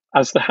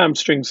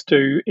hamstrings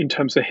do in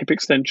terms of hip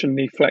extension,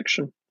 knee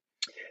flexion.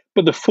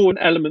 But the 4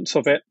 elements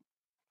of it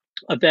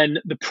are then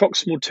the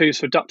proximal 2,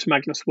 so adductor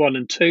magnus 1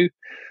 and 2,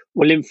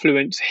 will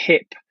influence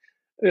hip,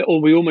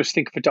 or we almost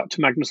think of adductor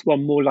magnus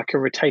 1 more like a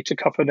rotator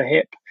cuff of the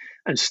hip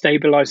and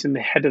stabilizing the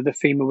head of the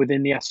femur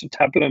within the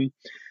acetabulum.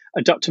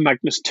 Adductor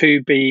magnus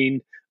 2 being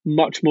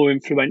much more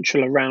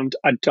influential around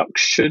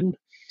adduction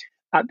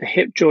at the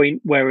hip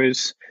joint,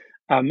 whereas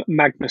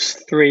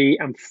magnus 3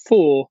 and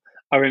 4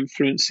 are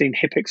influencing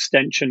hip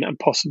extension and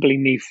possibly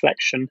knee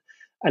flexion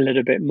a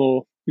little bit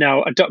more.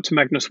 Now, adductor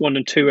magnus 1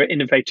 and 2 are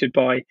innervated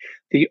by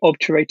the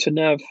obturator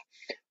nerve,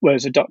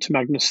 whereas adductor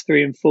magnus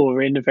 3 and 4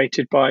 are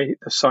innervated by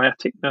the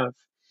sciatic nerve.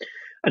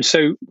 And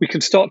so we can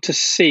start to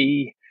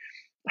see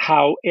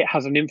how it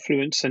has an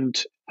influence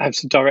and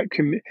has a direct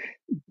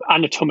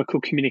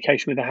anatomical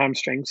communication with the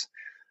hamstrings.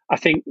 I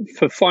think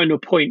the final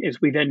point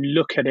is we then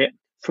look at it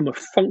from a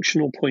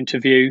functional point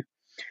of view.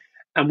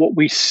 And what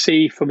we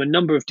see from a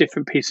number of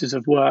different pieces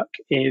of work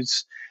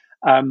is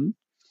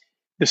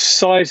the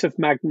size of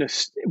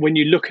magnus, when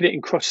you look at it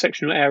in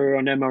cross-sectional area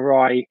on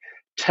MRI,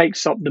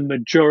 takes up the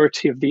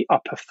majority of the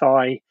upper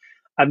thigh.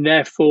 And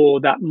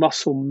therefore, that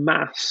muscle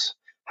mass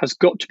has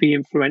got to be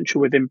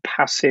influential within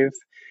passive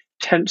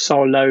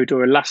tensile load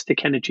or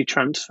elastic energy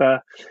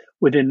transfer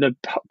within the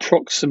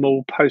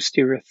proximal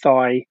posterior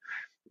thigh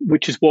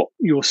which is what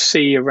you'll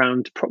see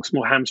around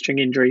proximal hamstring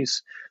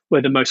injuries,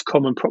 where the most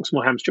common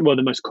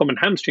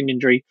hamstring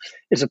injury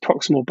is a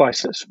proximal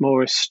biceps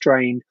femoris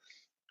strain.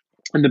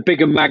 And the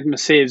bigger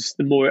Magnus is,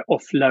 the more it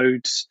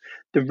offloads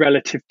the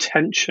relative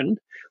tension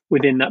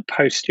within that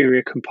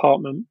posterior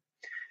compartment.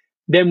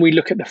 Then we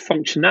look at the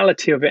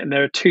functionality of it, and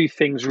there are two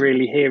things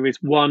really here. Is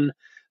one,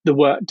 the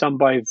work done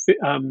by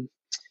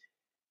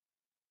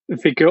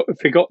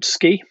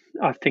Vygotsky.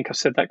 I think I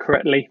said that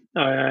correctly.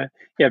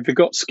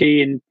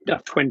 Vygotsky in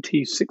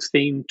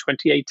 2016,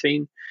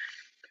 2018,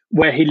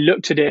 where he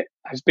looked at it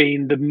as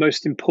being the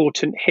most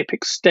important hip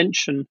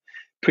extension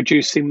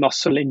producing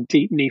muscle in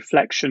deep knee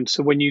flexion.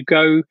 So when you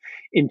go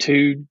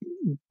into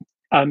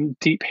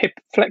deep hip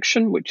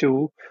flexion, which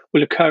will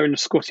occur in a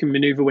squatting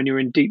maneuver when you're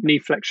in deep knee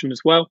flexion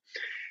as well,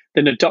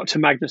 then adductor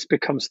magnus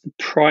becomes the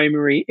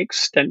primary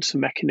extensor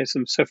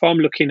mechanism. So if I'm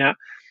looking at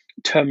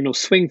terminal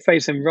swing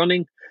phase and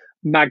running,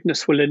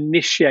 Magnus will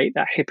initiate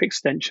that hip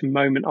extension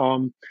moment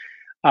arm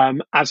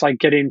as I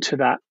get into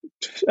that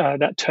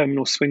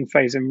terminal swing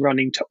phase and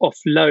running to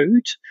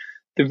offload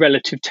the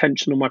relative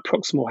tension on my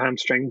proximal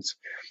hamstrings,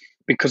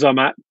 because I'm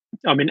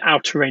in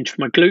outer range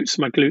for my glutes.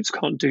 My glutes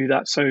can't do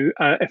that so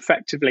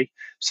effectively.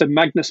 So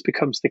Magnus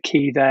becomes the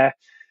key there.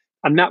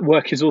 And that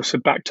work is also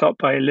backed up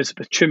by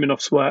Elizabeth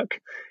Chimenoff's work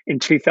in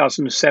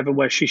 2007,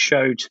 where she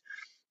showed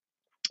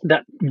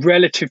that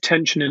relative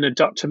tension in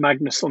adductor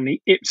magnus on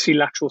the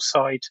ipsilateral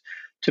side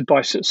to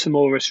biceps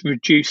femoris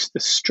reduced the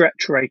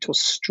stretch rate or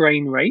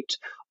strain rate,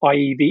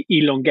 i.e. the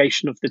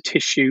elongation of the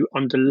tissue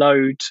under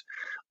load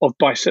of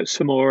biceps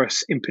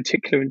femoris, in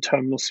particular in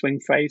terminal swing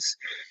phase.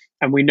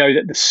 And we know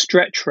that the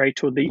stretch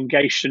rate or the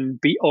elongation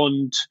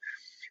beyond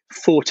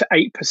 4 to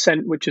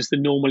 8%, which is the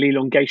normal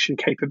elongation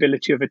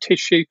capability of a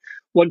tissue,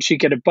 once you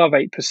get above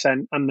 8%,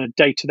 and the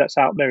data that's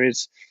out there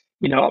is,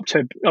 up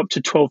to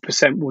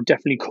 12% will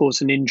definitely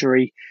cause an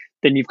injury,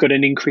 then you've got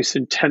an increase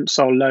in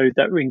tensile load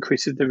that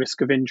increases the risk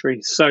of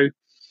injury. So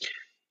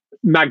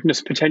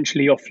Magnus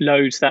potentially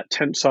offloads that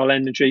tensile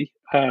energy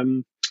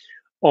on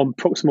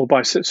proximal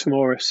biceps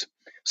femoris.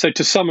 So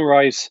to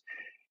summarize,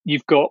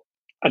 you've got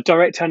a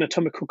direct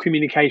anatomical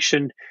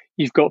communication,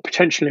 you've got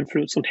potential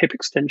influence on hip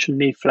extension,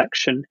 knee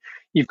flexion,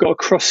 you've got a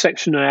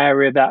cross-sectional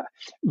area that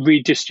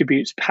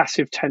redistributes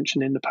passive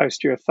tension in the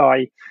posterior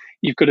thigh,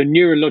 you've got a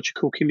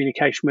neurological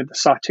communication with the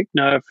sciatic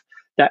nerve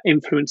that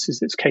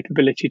influences its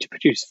capability to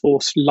produce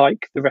force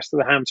like the rest of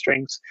the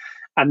hamstrings.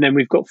 And then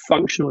we've got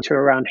functionality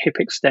around hip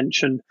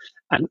extension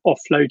and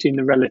offloading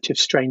the relative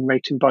strain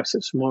rate in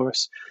biceps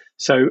femoris.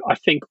 So I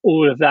think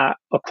all of that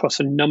across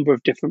a number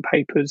of different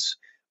papers,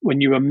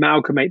 when you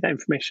amalgamate that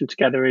information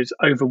together, is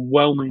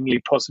overwhelmingly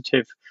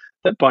positive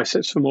that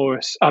biceps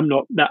femoris,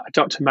 that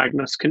adductor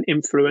magnus can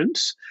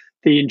influence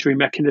the injury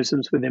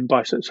mechanisms within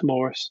biceps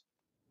femoris.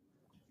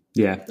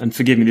 Yeah, and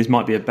forgive me, this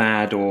might be a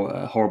bad or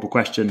a horrible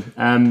question.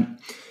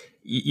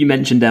 You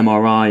mentioned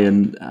MRI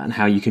and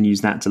how you can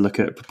use that to look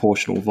at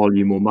proportional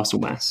volume or muscle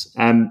mass.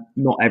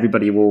 Not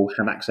everybody will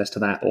have access to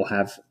that or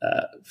have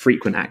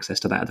frequent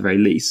access to that at the very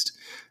least,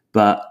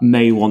 but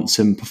may want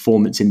some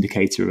performance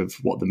indicator of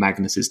what the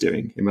Magnus is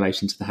doing in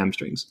relation to the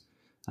hamstrings.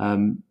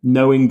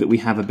 Knowing that we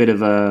have a bit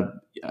of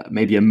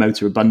maybe a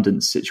motor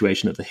abundance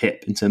situation at the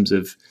hip in terms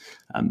of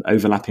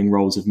overlapping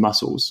roles of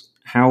muscles,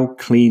 how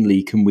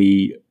cleanly can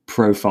we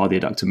profile the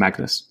adductor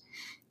magnus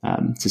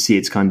to see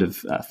its kind of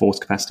force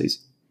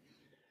capacities?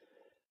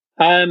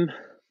 I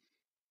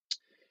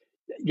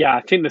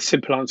think the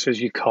simple answer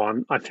is you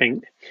can't. I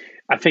think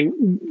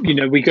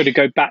we got to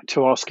go back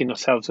to asking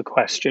ourselves a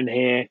question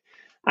here,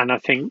 and I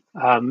think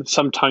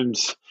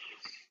sometimes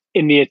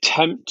in the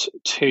attempt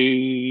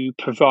to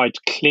provide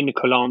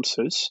clinical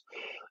answers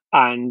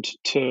and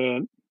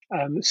to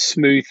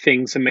smooth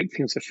things and make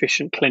things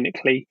efficient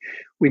clinically,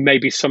 we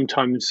maybe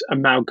sometimes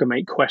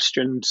amalgamate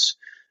questions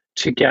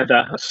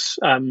together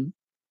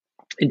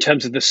in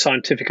terms of the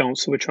scientific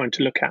answer we're trying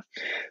to look at.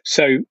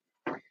 So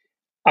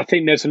I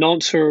think there's an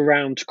answer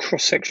around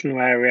cross-sectional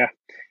area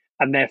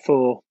and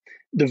therefore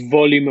the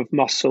volume of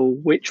muscle,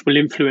 which will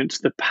influence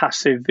the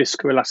passive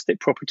viscoelastic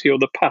property or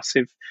the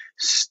passive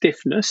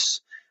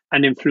stiffness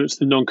and influence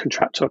the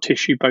non-contractile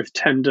tissue, both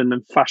tendon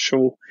and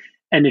fascial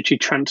energy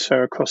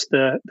transfer across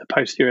the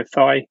posterior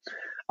thigh.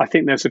 I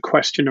think there's a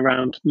question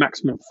around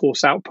maximum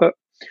force output,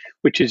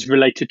 which is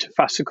related to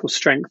fascicle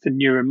strength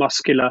and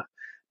neuromuscular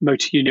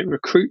motor unit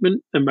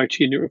recruitment and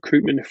motor unit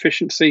recruitment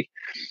efficiency.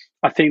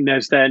 I think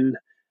there's then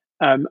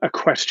a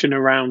question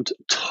around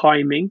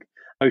timing,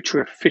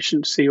 motor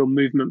efficiency or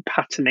movement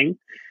patterning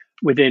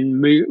within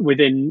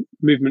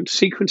movement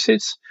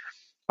sequences.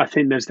 I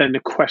think there's then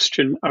a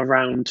question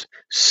around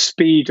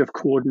speed of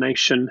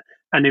coordination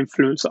and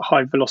influence at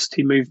high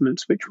velocity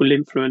movements, which will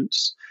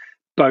influence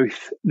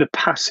both the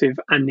passive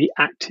and the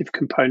active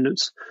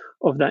components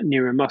of that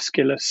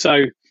neuromuscular.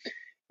 So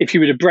if you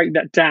were to break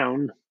that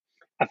down,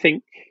 I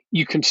think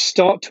you can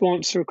start to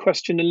answer a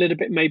question a little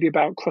bit maybe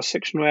about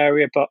cross-sectional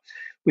area, but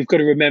we've got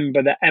to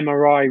remember that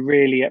MRI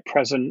really at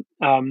present,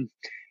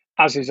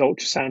 as is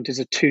ultrasound, is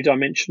a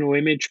two-dimensional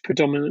image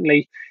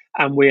predominantly.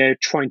 and we're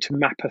trying to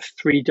map a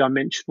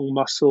three-dimensional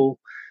muscle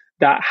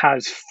that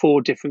has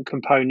four different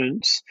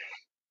components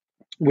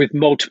with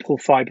multiple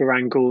fiber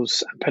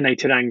angles and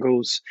pinnated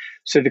angles.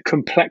 So the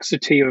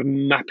complexity of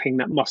mapping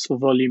that muscle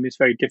volume is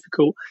very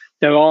difficult.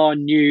 There are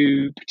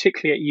new,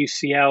 particularly at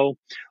UCL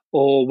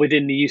or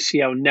within the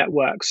UCL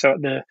network, so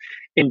at the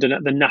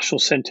National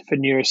Centre for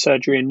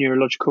Neurosurgery and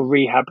Neurological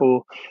Rehab,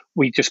 or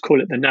we just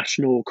call it the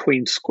National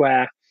Queen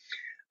Square.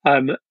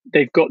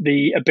 They've got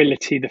the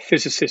ability, the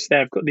physicists there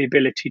have got the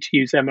ability to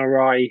use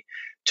MRI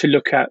to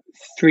look at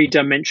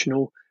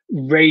three-dimensional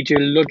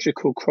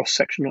radiological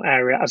cross-sectional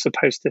area as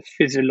opposed to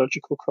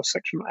physiological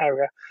cross-sectional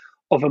area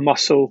of a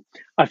muscle.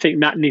 I think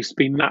that needs to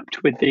be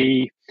mapped with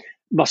the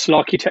muscle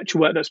architecture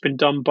work that's been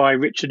done by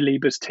Richard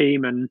Lieber's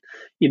team and,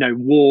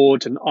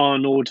 Ward and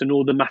Arnold and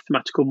all the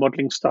mathematical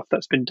modeling stuff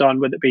that's been done,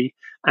 whether it be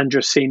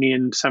Androsini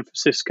in San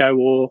Francisco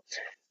or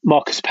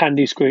Marcus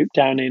Pandy's group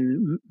down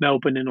in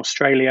Melbourne in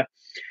Australia,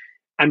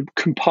 and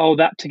compile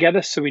that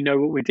together so we know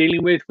what we're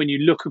dealing with. When you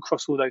look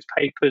across all those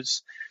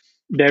papers,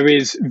 there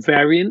is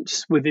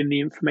variance within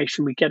the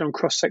information we get on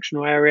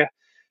cross-sectional area.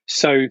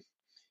 So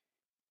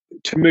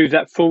to move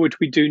that forward,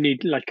 we do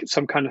need like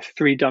some kind of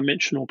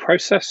three-dimensional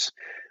process.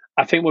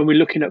 I think when we're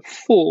looking at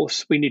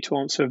force, we need to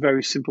answer a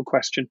very simple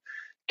question.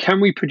 Can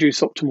we produce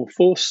optimal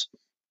force?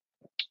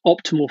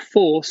 Optimal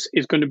force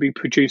is going to be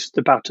produced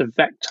about a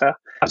vector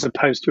as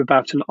opposed to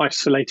about an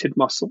isolated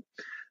muscle.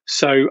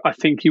 So I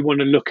think you want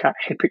to look at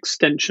hip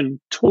extension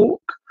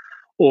torque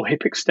or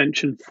hip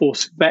extension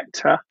force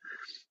vector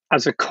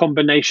as a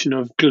combination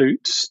of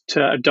glutes to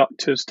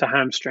adductors to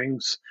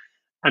hamstrings.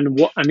 And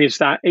is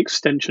that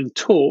extension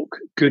torque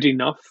good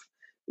enough?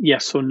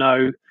 Yes or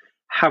no?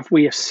 Have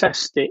we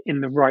assessed it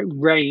in the right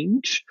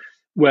range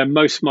where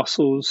most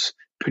muscles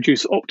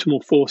produce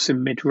optimal force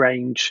in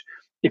mid-range?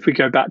 If we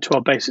go back to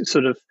our basic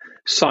sort of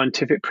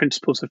scientific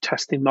principles of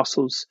testing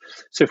muscles.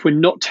 So if we're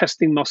not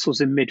testing muscles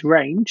in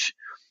mid-range,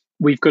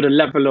 we've got a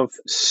level of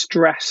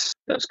stress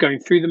that's going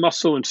through the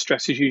muscle, and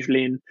stress is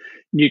usually in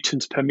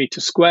newtons per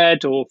meter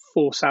squared or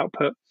force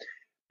output,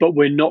 but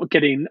we're not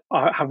getting,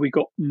 have we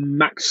got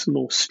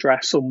maximal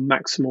stress or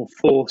maximal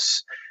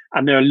force?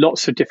 And there are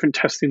lots of different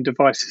testing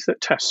devices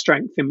that test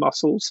strength in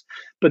muscles,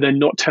 but they're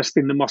not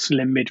testing the muscle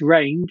in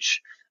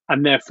mid-range.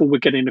 And therefore we're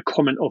getting a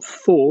comment of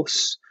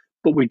force,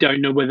 but we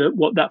don't know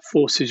what that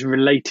force is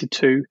related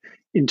to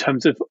in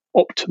terms of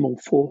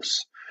optimal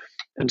force.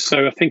 And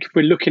so I think if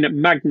we're looking at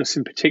Magnus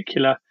in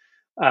particular,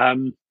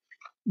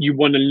 you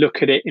want to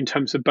look at it in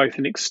terms of both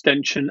an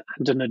extension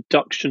and an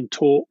adduction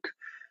torque,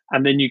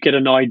 and then you get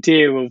an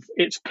idea of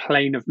its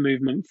plane of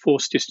movement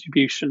force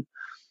distribution.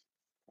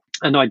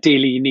 And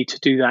ideally, you need to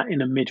do that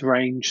in a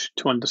mid-range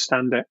to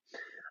understand it.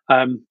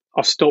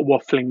 I'll stop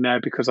waffling there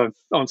because I've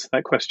answered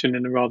that question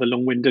in a rather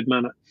long-winded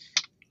manner.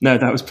 No,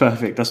 that was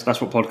perfect. That's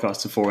what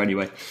podcasts are for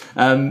anyway.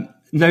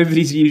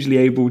 Nobody's usually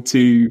able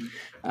to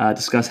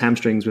discuss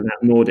hamstrings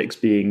without Nordics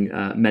being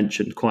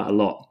mentioned quite a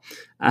lot.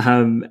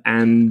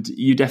 And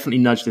you definitely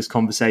nudged this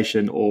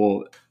conversation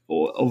or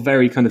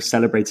very kind of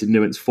celebrated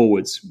nuance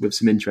forwards with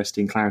some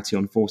interesting clarity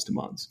on force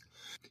demands.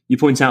 You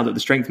point out that the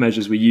strength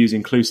measures we use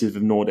inclusive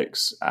of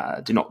Nordics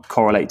do not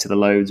correlate to the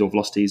loads or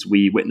velocities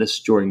we witness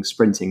during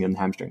sprinting and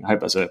hamstring. I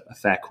hope that's a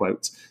fair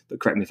quote, but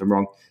correct me if I'm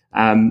wrong.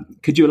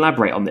 Could you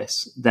elaborate on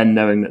this, then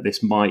knowing that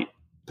this might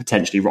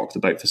potentially rock the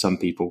boat for some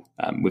people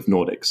with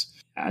Nordics,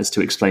 as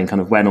to explain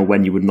kind of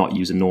when you would not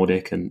use a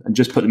Nordic and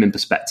just put them in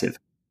perspective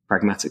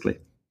pragmatically?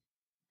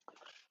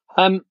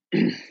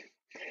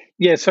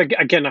 Yeah, so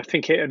again, I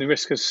think at the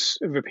risk of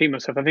repeating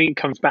myself, I think it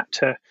comes back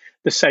to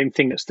the same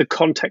thing. It's the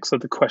context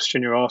of the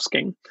question you're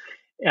asking.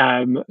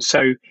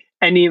 So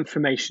any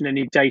information,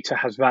 any data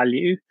has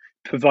value,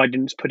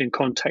 provided it's put in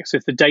context.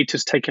 If the data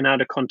is taken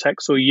out of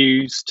context or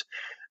used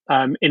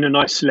in an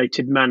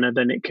isolated manner,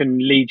 then it can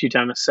lead you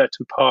down a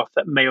certain path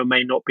that may or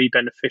may not be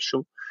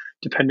beneficial,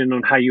 depending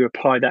on how you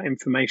apply that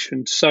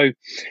information. So,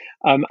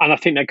 and I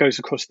think that goes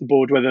across the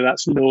board, whether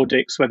that's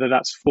Nordics, whether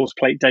that's force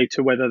plate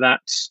data, whether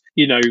that's,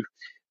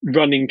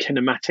 running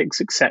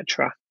kinematics,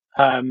 etc.,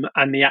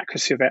 and the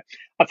accuracy of it.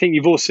 I think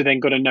you've also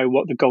then got to know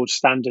what the gold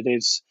standard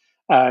is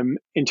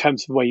in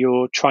terms of where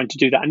you're trying to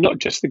do that, and not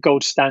just the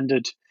gold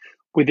standard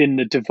within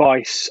the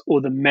device or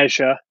the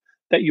measure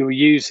that you're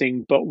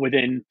using, but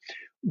within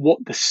what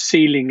the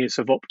ceiling is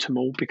of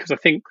optimal. Because I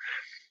think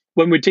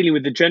when we're dealing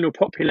with the general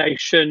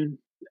population,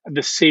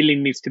 the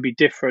ceiling needs to be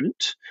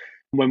different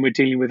when we're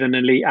dealing with an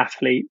elite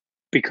athlete,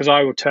 because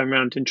I will turn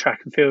around in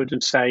track and field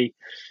and say,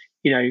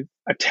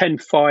 a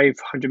 10.5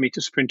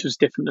 100-meter sprinter is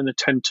different than a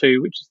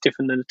 10.2, which is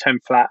different than a 10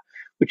 flat,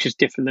 which is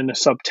different than a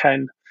sub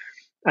 10.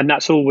 And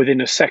that's all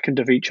within a second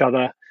of each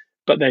other,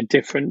 but they're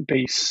different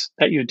beasts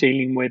that you're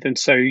dealing with. And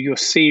so your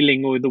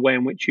ceiling, or the way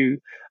in which you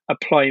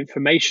apply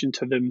information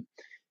to them,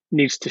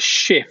 needs to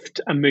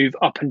shift and move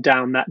up and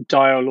down that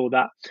dial or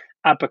that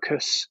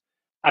abacus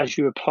as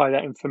you apply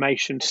that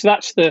information. So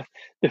that's the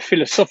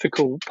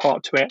philosophical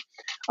part to it.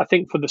 I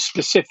think for the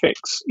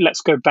specifics,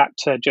 let's go back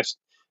to just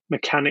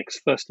mechanics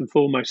first and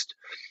foremost.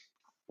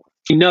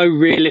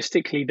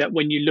 Realistically that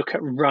when you look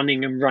at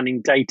running and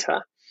running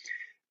data,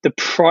 the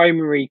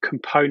primary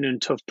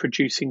component of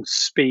producing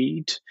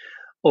speed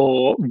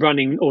or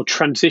running or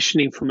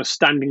transitioning from a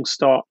standing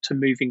start to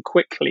moving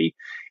quickly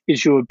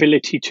is your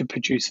ability to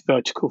produce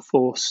vertical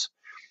force.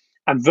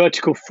 And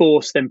vertical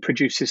force then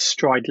produces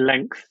stride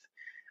length.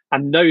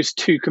 And those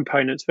two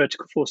components,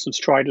 vertical force and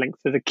stride length,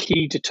 are the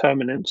key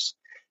determinants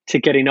to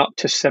getting up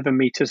to 7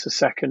 meters a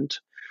second.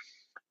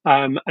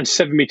 And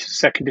 7 meters a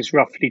second is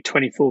roughly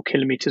 24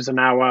 kilometers an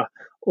hour,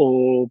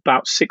 or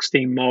about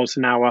 16 miles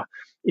an hour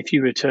if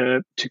you were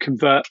to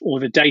convert all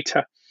the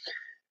data.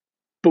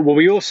 But what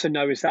we also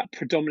know is that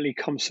predominantly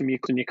comes from your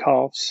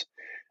calves.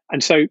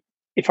 And so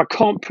if I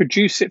can't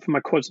produce it from my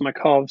quads and my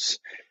calves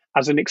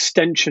as an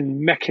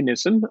extension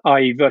mechanism,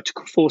 i.e.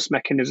 vertical force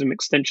mechanism,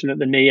 extension at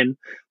the knee, and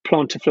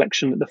plantar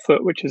flexion at the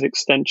foot, which is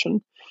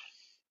extension,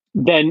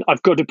 then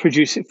I've got to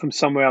produce it from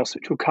somewhere else,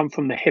 which will come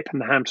from the hip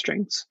and the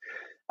hamstrings.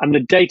 And the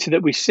data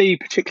that we see,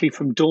 particularly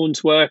from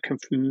Dawn's work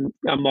and from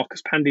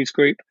Marcus Pandy's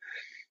group,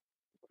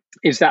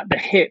 is that the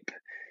hip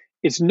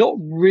is not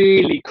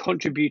really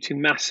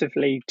contributing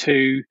massively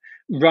to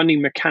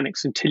running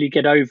mechanics until you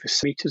get over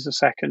 7 meters a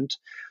second.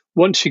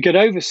 Once you get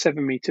over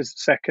 7 meters a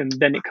second,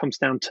 then it comes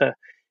down to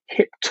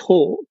hip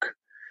torque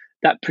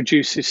that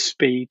produces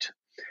speed.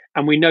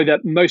 And we know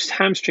that most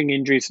hamstring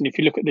injuries, and if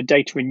you look at the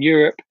data in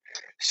Europe,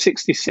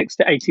 66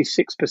 to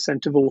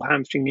 86% of all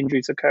hamstring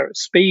injuries occur at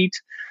speed,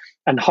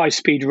 and high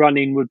speed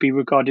running would be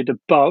regarded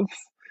above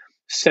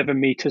 7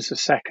 meters a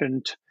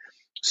second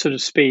sort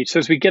of speed. So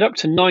as we get up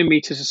to 9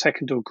 meters a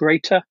second or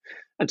greater,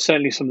 and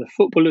certainly some of the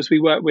footballers we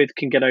work with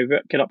can get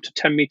up to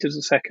 10 meters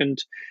a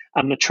second,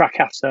 and the track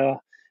after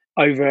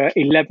over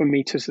 11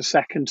 meters a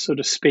second sort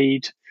of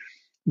speed,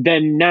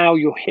 then now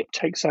your hip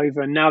takes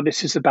over. And now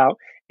this is about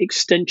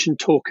extension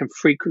torque and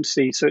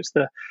frequency. So it's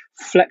the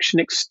flexion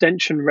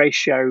extension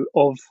ratio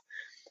of,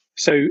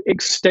 so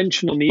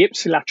extension on the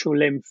ipsilateral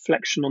limb,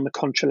 flexion on the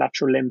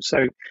contralateral limb.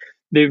 So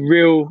the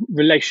real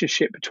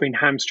relationship between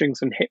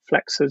hamstrings and hip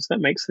flexors that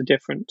makes the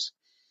difference.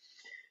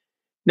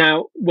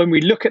 Now, when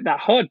we look at that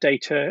hard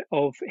data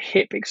of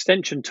hip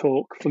extension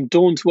torque from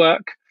Dawn's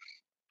work,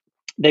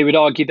 they would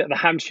argue that the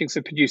hamstrings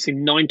are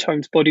producing 9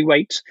 times body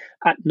weight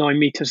at 9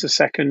 meters a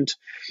second,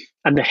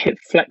 and the hip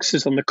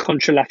flexors on the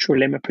contralateral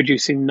limb are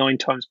producing 9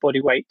 times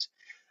body weight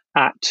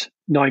at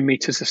 9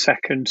 meters a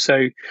second.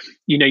 So,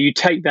 you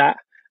take that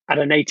at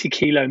an 80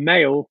 kilo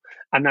male,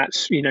 and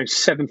that's,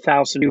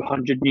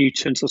 7,200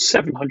 newtons or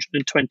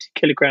 720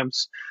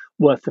 kilograms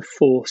worth of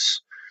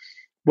force.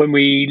 When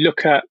we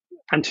look at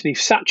Anthony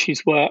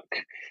Sacchi's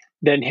work,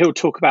 then he'll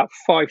talk about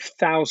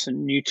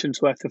 5,000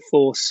 newtons worth of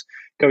force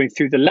going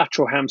through the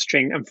lateral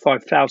hamstring and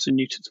 5,000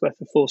 newtons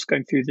worth of force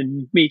going through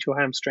the medial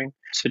hamstring.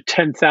 So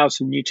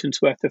 10,000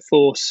 newtons worth of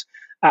force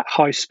at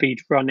high speed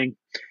running.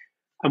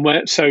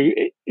 And so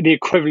the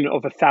equivalent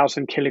of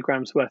 1,000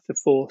 kilograms worth of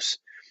force.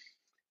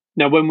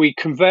 Now, when we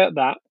convert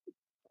that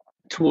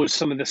towards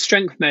some of the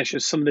strength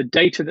measures, some of the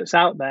data that's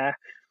out there,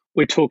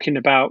 we're talking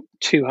about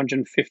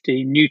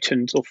 250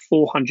 newtons or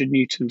 400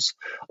 newtons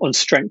on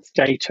strength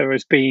data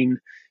as being,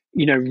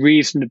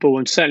 reasonable.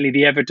 And certainly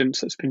the evidence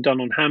that's been done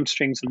on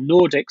hamstrings and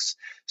Nordics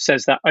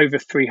says that over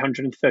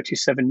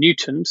 337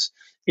 newtons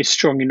is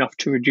strong enough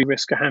to reduce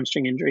risk of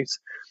hamstring injuries.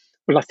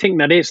 Well, I think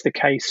that is the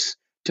case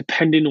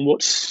depending on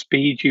what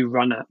speed you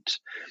run at.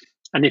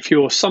 And if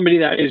you're somebody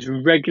that is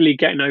regularly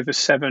getting over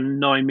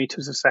 9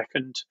 meters a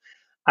second,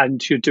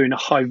 and you're doing a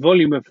high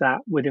volume of that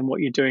within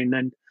what you're doing,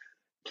 then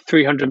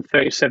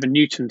 337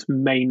 newtons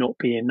may not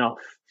be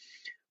enough.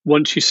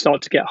 Once you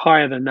start to get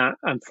higher than that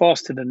and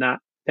faster than that,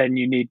 then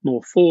you need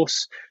more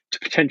force to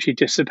potentially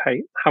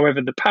dissipate.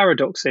 However, the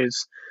paradox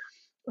is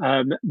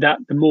that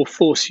the more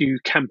force you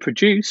can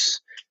produce,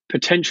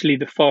 potentially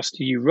the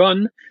faster you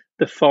run,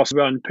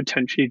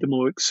 potentially the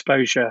more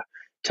exposure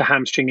to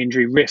hamstring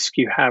injury risk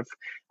you have,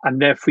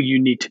 and therefore you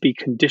need to be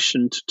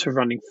conditioned to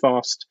running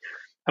fast.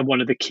 And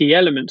one of the key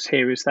elements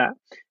here is that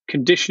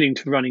conditioning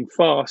to running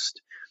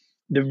fast,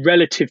 the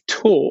relative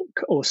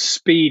torque or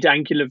speed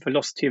angular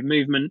velocity of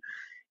movement,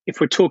 if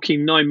we're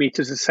talking 9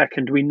 meters a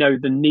second, we know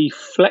the knee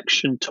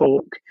flexion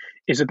torque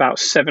is about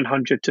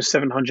 700 to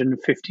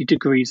 750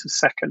 degrees a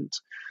second,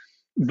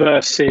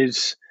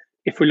 versus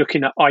if we're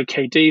looking at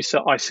IKD, so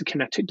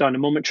isokinetic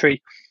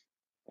dynamometry,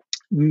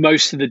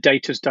 most of the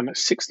data is done at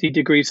 60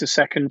 degrees a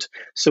second,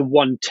 so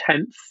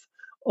 1/10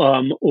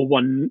 or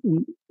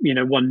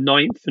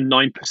 1/9 and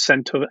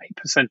 9% or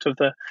 8% of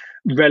the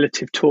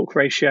relative torque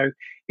ratio.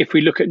 If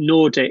we look at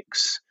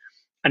Nordics,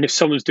 and if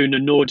someone's doing a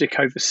Nordic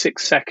over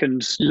 6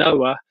 seconds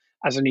lower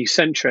as an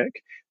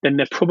eccentric, then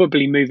they're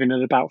probably moving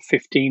at about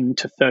 15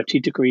 to 30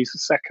 degrees a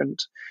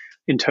second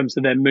in terms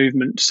of their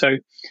movement. So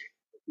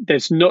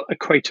there's not a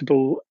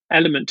equatable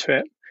element to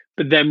it.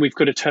 But then we've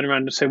got to turn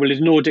around and say, well,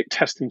 is Nordic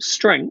testing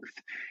strength?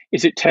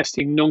 Is it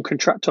testing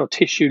non-contractile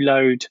tissue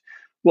load?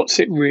 What's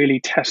it really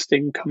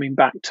testing coming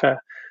back to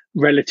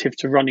relative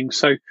to running?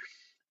 So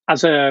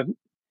as a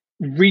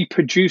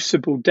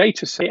reproducible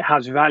data set, it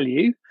has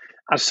value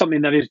as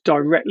something that is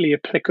directly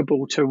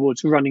applicable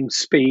towards running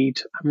speed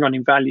and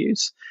running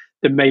values.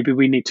 then maybe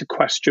we need to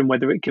question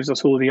whether it gives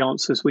us all the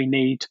answers we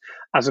need,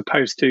 as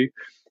opposed to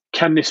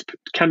can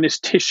this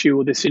tissue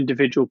or this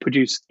individual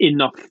produce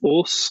enough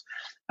force,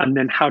 and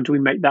then how do we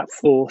make that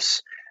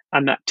force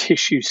and that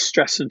tissue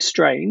stress and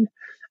strain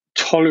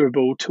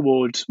tolerable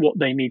towards what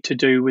they need to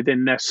do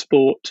within their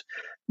sport,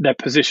 their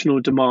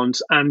positional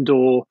demands, and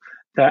or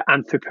their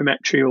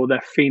anthropometry or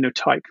their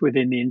phenotype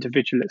within the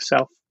individual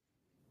itself.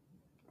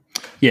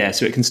 Yeah,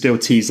 so it can still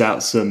tease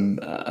out some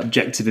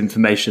objective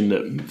information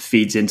that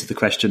feeds into the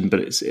question, but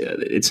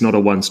it's not a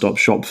one-stop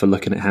shop for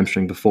looking at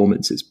hamstring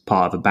performance. It's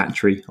part of a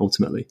battery,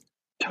 ultimately.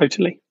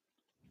 Totally.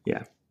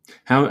 Yeah.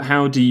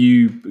 How do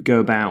you go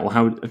about, or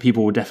how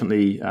people will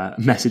definitely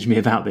message me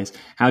about this,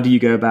 how do you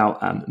go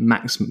about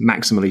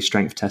maximally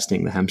strength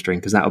testing the hamstring?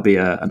 Because that will be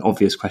an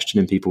obvious question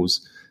in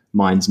people's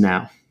minds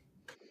now.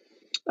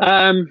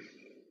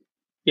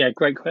 Yeah,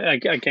 great.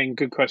 Again,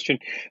 good question.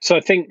 So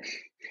I think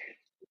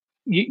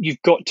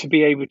you've got to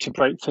be able to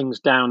break things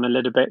down a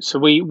little bit. So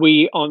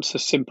we answer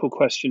simple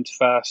questions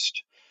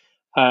first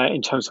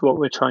in terms of what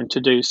we're trying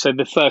to do. So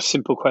the first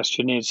simple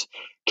question is,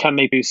 can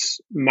they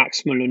produce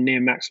maximal or near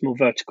maximal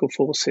vertical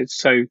forces?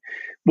 So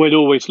we'd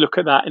always look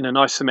at that in an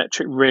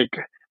isometric rig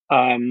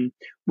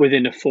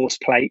within a force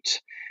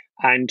plate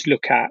and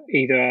look at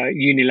either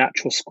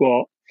unilateral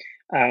squat,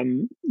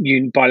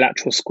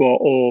 bilateral squat,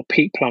 or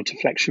peak plantar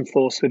flexion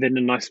force within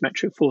an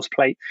isometric force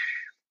plate,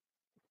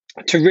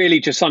 to really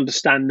just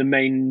understand the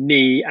main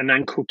knee and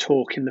ankle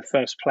torque in the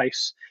first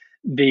place.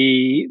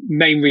 The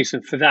main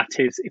reason for that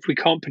is if we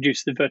can't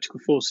produce the vertical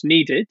force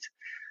needed,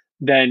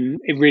 then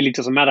it really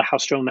doesn't matter how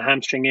strong the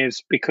hamstring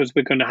is, because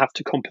we're going to have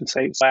to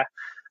compensate there.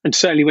 And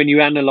certainly when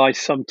you analyze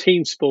some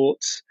team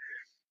sports,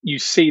 you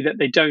see that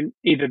they don't,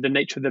 either the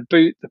nature of the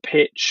boot, the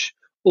pitch,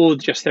 or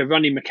just their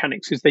running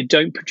mechanics, is they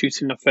don't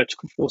produce enough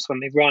vertical force when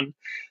they run.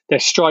 Their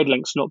stride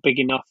length's not big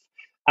enough,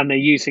 and they're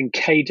using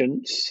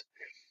cadence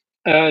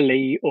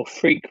early or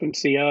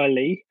frequency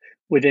early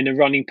within a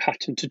running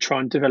pattern to try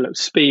and develop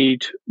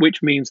speed,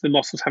 which means the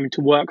muscle's having to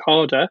work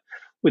harder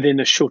within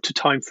a shorter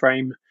time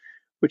frame,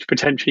 which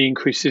potentially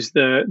increases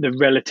the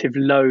relative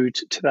load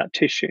to that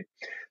tissue.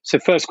 So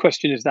first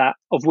question is that,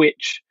 of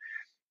which,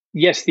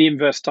 yes, the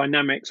inverse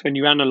dynamics, when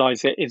you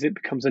analyze it, is it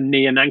becomes a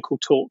knee and ankle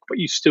torque, but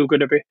you still got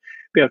to be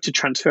able to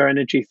transfer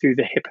energy through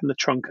the hip and the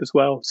trunk as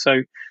well.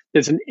 So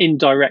there's an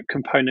indirect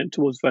component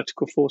towards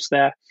vertical force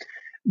there.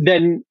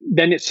 Then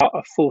it's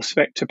a force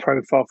vector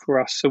profile for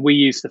us. So we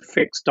use the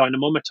fixed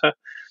dynamometer,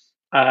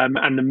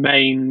 and the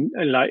main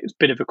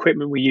bit of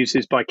equipment we use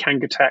is by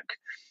Kangatech.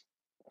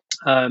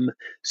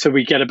 So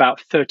we get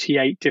about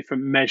 38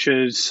 different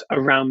measures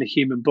around the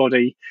human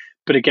body,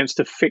 but against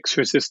a fixed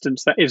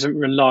resistance that isn't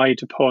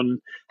relied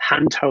upon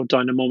handheld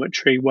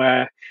dynamometry,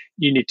 where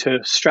you need to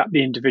strap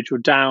the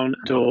individual down,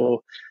 or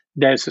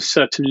there's a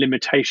certain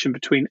limitation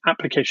between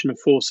application of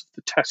force of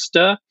the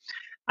tester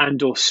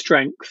and or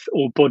strength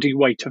or body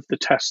weight of the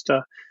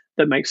tester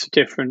that makes a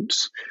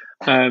difference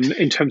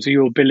in terms of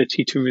your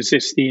ability to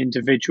resist the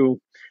individual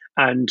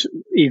and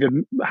either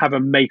have a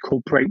make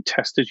or break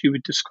test, as you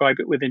would describe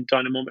it within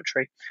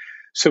dynamometry.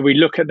 So we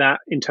look at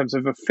that in terms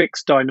of a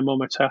fixed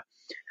dynamometer,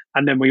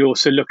 and then we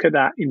also look at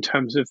that in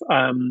terms of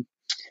an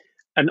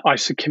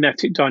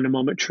isokinetic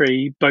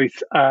dynamometry, both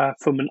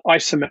from an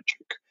isometric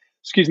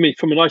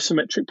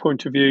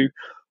point of view,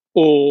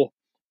 or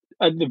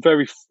at the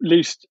very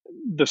least,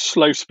 the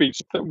slow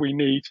speeds that we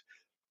need,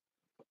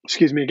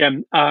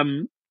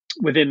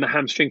 within the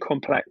hamstring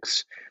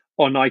complex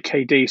on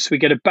IKD. So we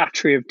get a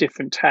battery of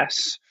different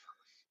tests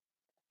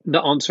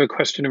that answer a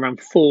question around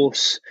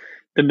force.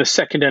 Then the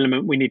second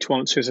element we need to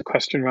answer is a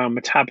question around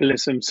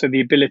metabolism. So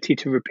the ability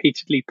to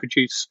repeatedly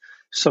produce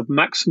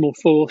submaximal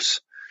force.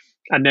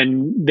 And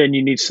then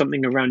you need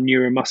something around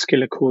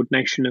neuromuscular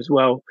coordination as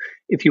well,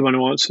 if you want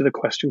to answer the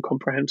question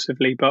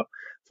comprehensively. But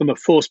from a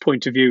force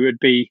point of view, it would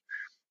be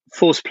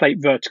force plate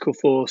vertical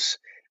force,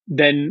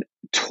 then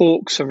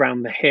torques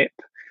around the hip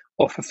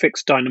off a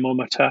fixed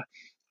dynamometer,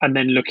 and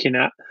then looking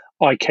at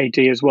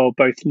IKD as well,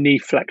 both knee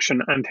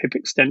flexion and hip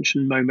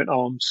extension moment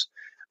arms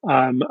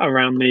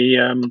around the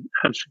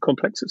hamstring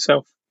complex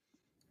itself.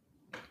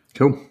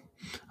 Cool.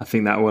 I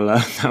think that will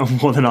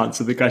more than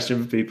answer the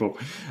question for people.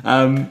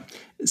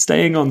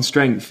 Staying on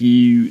strength,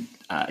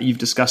 you've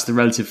discussed the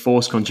relative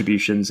force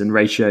contributions and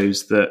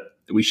ratios that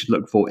we should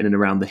look for in and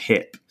around the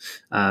hip.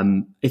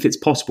 If it's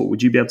possible,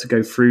 would you be able to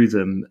go through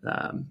them?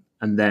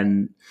 And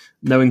then,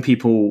 knowing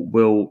people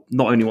will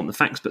not only want the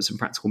facts, but some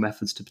practical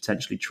methods to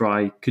potentially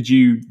try, could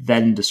you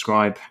then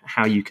describe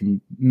how you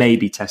can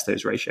maybe test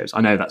those ratios?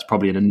 I know that's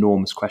probably an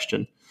enormous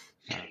question.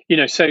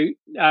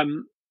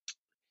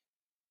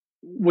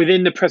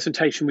 Within the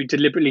presentation, we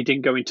deliberately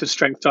didn't go into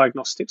strength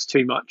diagnostics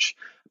too much,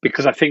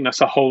 because I think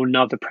that's a whole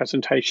nother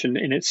presentation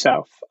in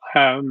itself.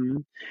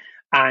 And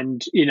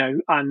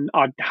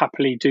I'd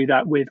happily do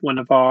that with one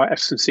of our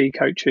S&C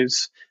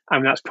coaches.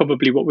 And that's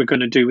probably what we're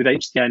going to do with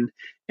HDN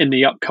in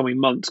the upcoming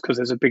months, because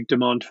there's a big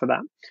demand for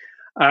that.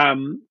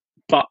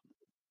 But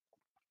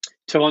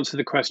to answer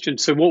the question,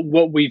 so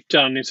what we've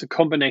done is a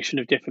combination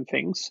of different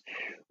things.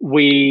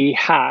 We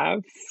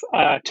have,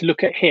 to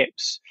look at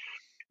hips,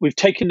 we've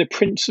taken the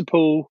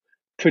principle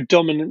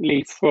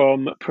predominantly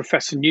from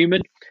Professor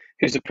Newman,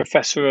 who's a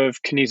professor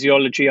of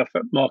kinesiology up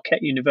at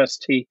Marquette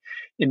University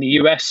in the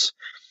US.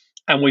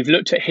 And we've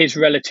looked at his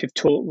relative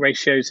torque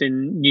ratios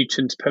in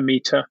newtons per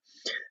meter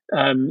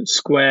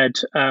squared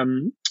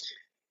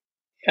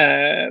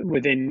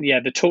within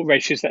the torque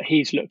ratios that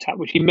he's looked at,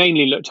 which he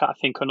mainly looked at, I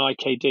think, on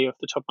IKD off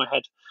the top of my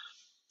head.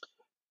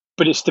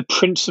 But it's the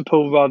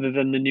principle rather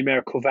than the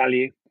numerical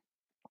value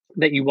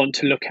that you want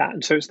to look at.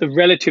 And so it's the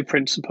relative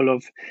principle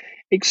of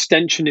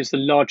extension is the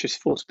largest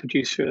force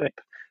producer,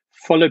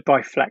 followed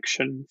by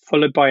flexion,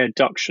 followed by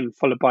adduction,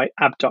 followed by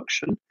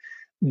abduction,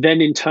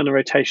 then internal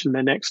rotation,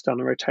 then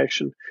external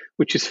rotation,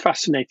 which is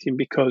fascinating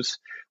because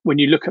when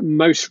you look at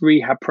most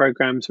rehab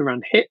programs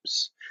around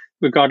hips,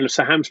 regardless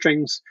of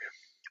hamstrings,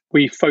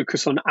 we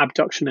focus on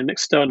abduction and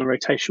external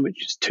rotation,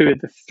 which is two of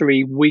the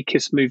three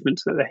weakest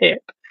movements of the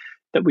hip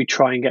that we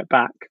try and get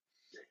back.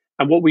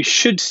 And what we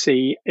should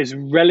see is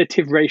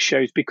relative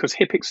ratios, because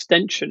hip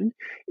extension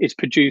is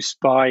produced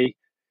by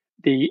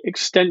the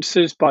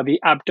extensors, by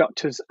the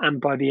abductors, and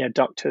by the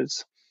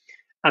adductors.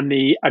 And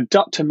the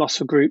adductor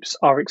muscle groups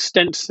are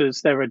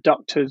extensors, they're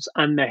adductors,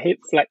 and they're hip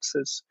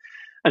flexors.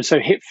 And so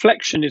hip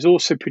flexion is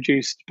also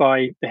produced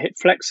by the hip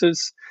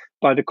flexors,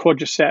 by the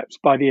quadriceps,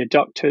 by the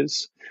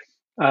adductors,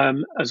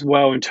 as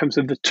well, in terms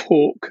of the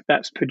torque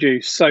that's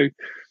produced. So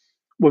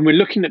when we're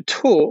looking at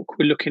torque,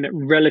 we're looking at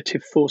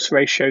relative force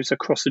ratios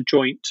across a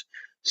joint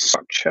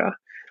structure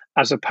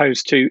as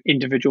opposed to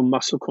individual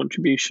muscle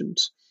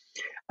contributions.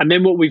 And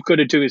then what we've got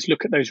to do is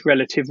look at those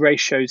relative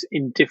ratios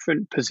in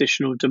different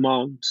positional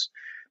demands.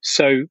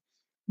 So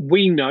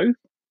we know,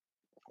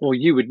 or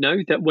you would know,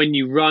 that when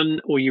you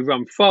run or you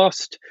run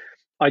fast,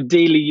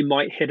 ideally you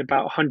might hit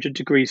about 100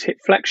 degrees hip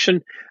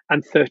flexion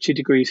and 30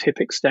 degrees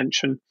hip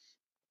extension.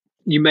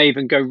 You may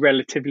even go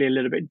relatively a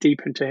little bit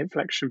deep into hip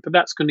flexion, but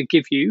that's going to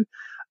give you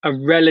a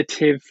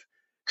relative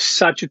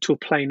sagittal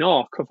plane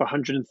arc of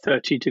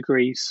 130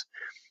 degrees.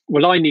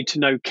 Well, I need to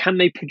know, can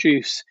they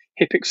produce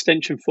hip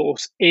extension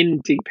force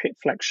in deep hip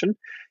flexion?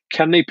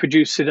 Can they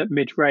produce it at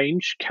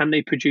mid-range? Can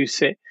they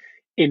produce it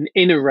in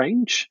inner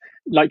range,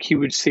 like you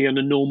would see on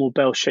a normal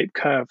bell-shaped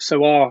curve?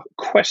 So our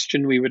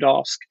question we would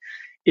ask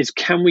is,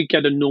 can we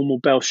get a normal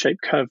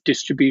bell-shaped curve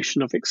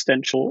distribution of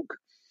extension torque?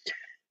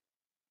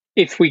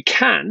 If we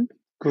can,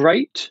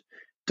 great.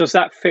 Does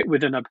that fit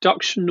with an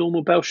abduction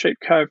normal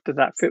bell-shaped curve? Does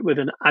that fit with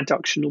an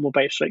adduction normal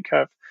bell-shaped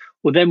curve?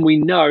 Well, then we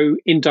know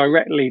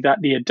indirectly that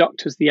the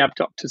adductors, the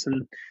abductors,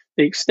 and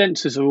the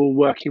extensors are all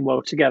working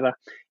well together.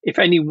 If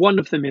any one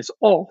of them is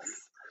off,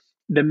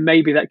 then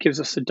maybe that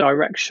gives us a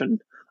direction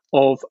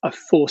of a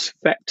force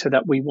vector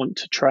that we want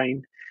to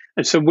train.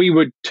 And so we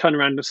would turn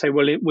around and say,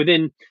 well,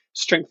 within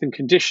strength and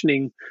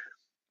conditioning,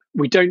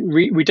 we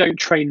don't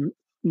train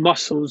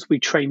muscles, we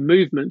train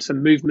movements,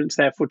 and movements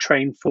therefore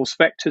train force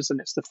vectors, and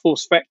it's the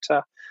force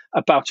vector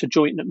about a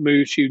joint that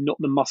moves you, not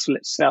the muscle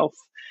itself.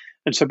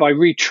 And so by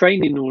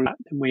retraining all that,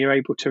 then we are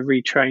able to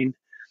retrain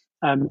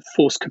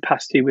force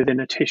capacity within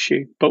a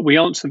tissue. But we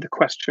answered the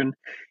question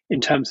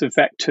in terms of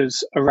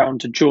vectors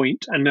around a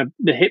joint, and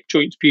the hip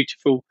joint's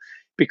beautiful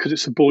because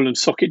it's a ball and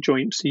socket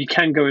joint, so you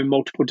can go in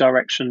multiple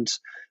directions,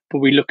 but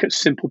we look at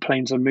simple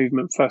planes of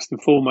movement first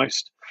and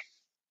foremost.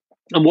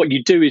 And what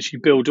you do is you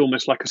build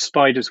almost like a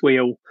spider's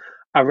wheel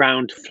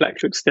around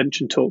flexor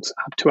extension torques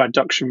up to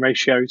adduction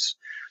ratios.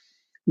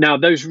 Now,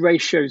 those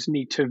ratios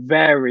need to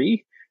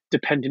vary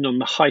depending on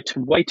the height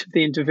and weight of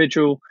the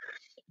individual,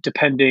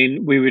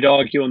 depending, we would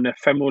argue, on their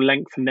femoral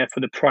length and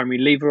therefore the primary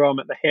lever arm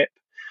at the hip,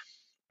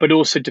 but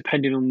also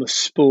depending on the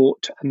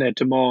sport and their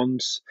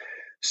demands.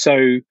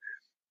 So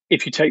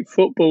if you take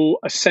football,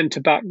 a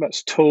centre back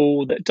that's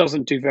tall, that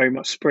doesn't do very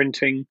much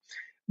sprinting,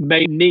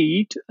 may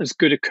need as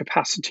good a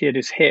capacity at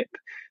his hip,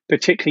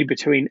 particularly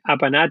between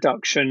ab and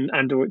adduction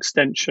and or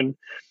extension,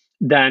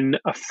 than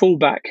a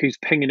fullback who's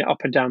pinging it up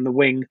and down the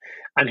wing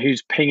and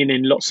who's pinging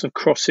in lots of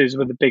crosses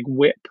with a big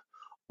whip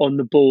on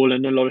the ball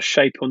and a lot of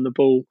shape on the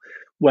ball,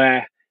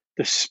 where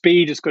the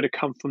speed has got to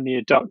come from the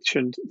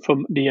adduction,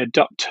 from the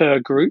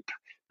adductor group,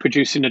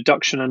 producing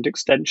adduction and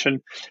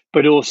extension,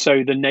 but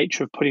also the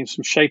nature of putting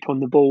some shape on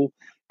the ball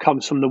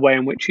comes from the way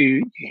in which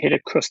you hit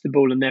across the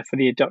ball, and therefore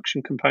the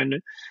adduction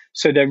component.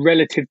 So their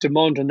relative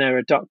demand on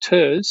their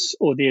adductors,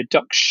 or the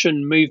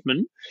adduction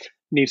movement,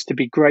 needs to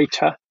be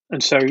greater.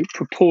 And so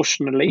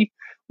proportionally,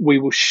 we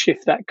will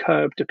shift that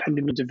curve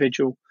depending on the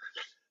individual.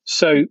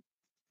 So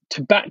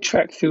to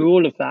backtrack through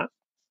all of that,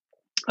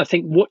 I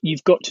think what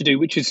you've got to do,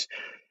 which is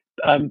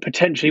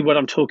potentially what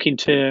I'm talking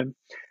to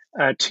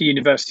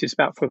universities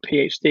about for a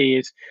PhD,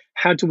 is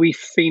how do we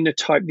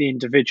phenotype the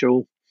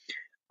individual,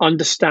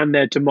 understand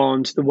their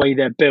demands, the way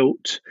they're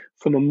built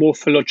from a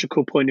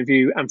morphological point of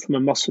view and from a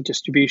muscle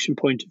distribution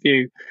point of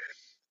view,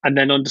 and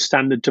then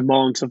understand the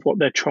demands of what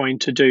they're trying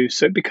to do.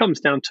 So it becomes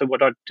down to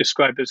what I'd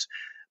describe as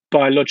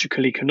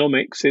biological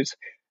economics. Is,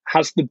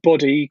 has the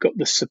body got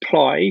the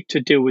supply to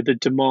deal with the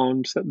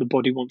demands that the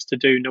body wants to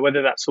do? Now,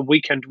 whether that's a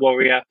weekend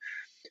warrior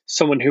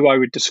someone who I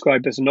would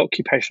describe as an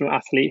occupational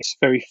athlete is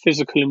very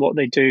physical in what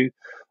they do,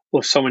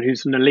 or someone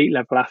who's an elite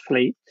level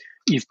athlete,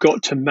 you've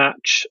got to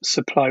match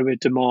supply with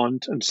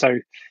demand. And so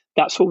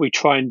that's what we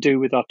try and do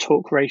with our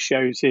torque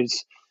ratios,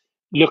 is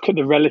look at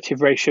the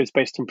relative ratios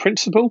based on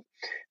principle,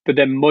 but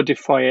then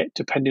modify it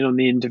depending on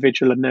the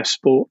individual and their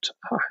sport.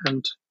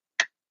 And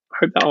I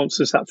hope that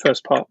answers that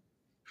first part.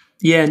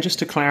 Yeah, and just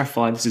to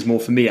clarify, this is more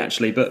for me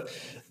actually, but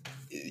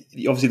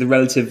obviously the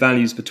relative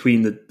values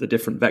between the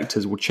different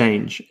vectors will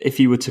change. If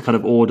you were to kind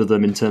of order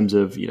them in terms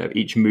of,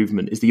 each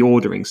movement, is the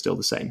ordering still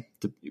the same,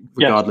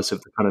 regardless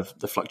of the kind of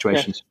the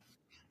fluctuations?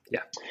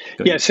 Yes.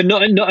 Yeah. So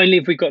not only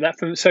have we got that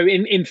from, so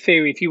in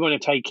theory, if you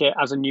want to take it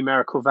as a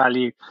numerical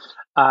value,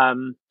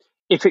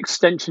 if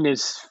extension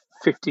is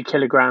 50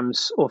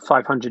 kilograms or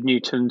 500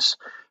 newtons,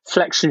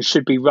 flexion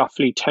should be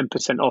roughly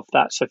 10% off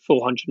that, so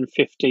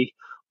 450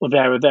 or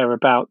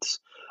thereabouts.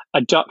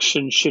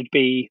 Adduction should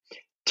be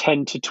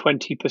 10 to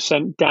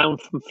 20% down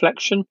from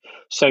flexion,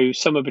 so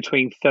somewhere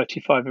between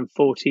 35 and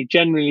 40.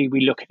 Generally,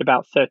 we look at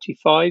about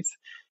 35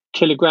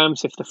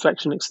 kilograms if the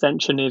flexion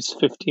extension is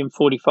 50 and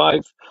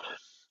 45.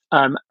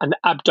 And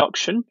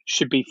abduction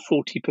should be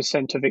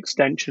 40% of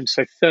extension,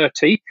 so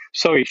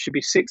should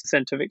be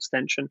 6% of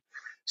extension.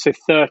 So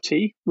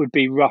 30 would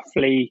be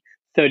roughly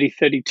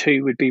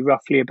 32 would be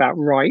roughly about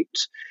right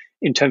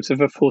in terms of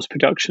a force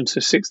production. So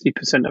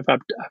 60%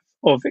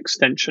 of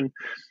extension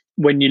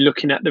when you're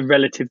looking at the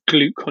relative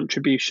glute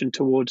contribution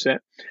towards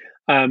it,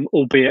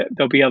 albeit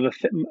there'll be other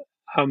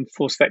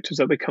force vectors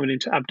that will be coming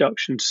into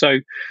abduction. So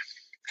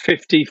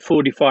 50,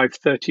 45,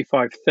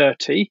 35,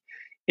 30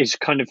 is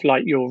kind of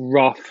like your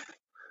rough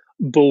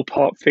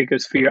ballpark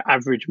figures for your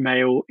average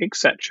male,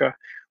 etc.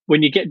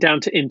 When you get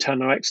down to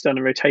internal or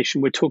external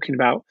rotation, we're talking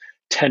about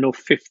 10 or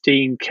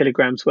 15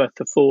 kilograms worth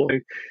of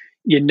force.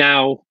 You're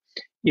now,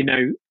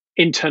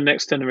 internal and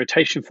external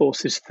rotation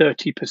force is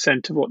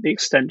 30% of what the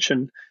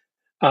extension,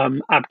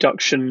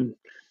 abduction,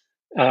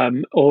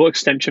 or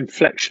extension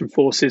flexion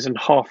force is, and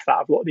half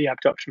that of what the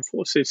abduction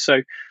force is.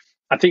 So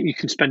I think you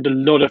can spend a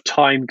lot of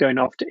time going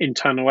after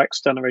internal or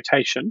external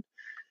rotation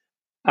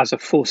as a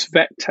force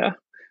vector,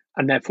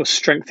 and therefore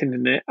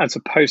strengthening it, as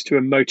opposed to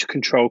a motor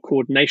control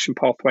coordination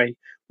pathway,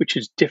 which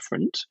is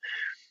different.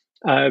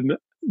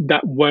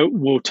 That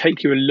will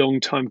take you a long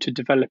time to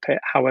develop it.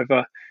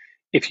 However,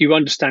 if you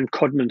understand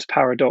Codman's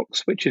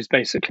paradox, which is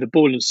basically the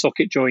ball and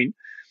socket joint,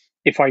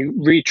 if I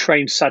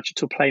retrain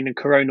sagittal plane and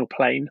coronal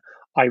plane,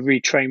 I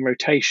retrain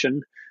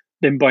rotation.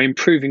 Then by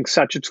improving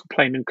sagittal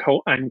plane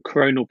and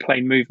coronal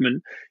plane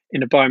movement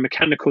in a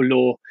biomechanical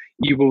law,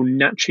 you will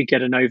naturally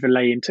get an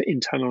overlay into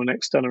internal and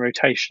external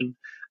rotation,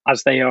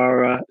 as they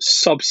are a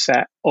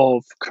subset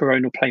of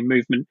coronal plane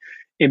movement.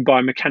 In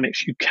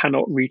biomechanics, you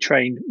cannot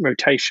retrain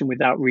rotation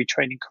without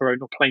retraining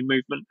coronal plane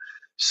movement.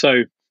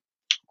 So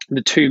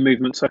the two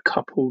movements are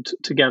coupled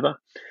together.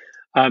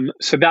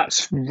 So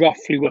that's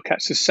roughly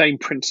works the same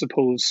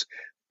principles,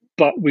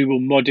 but we will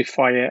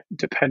modify it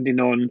depending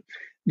on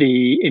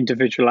the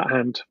individual at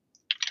hand.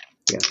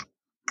 Yeah.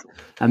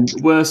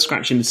 We're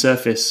scratching the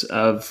surface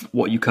of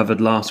what you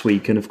covered last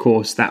week, and of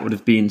course that would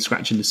have been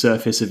scratching the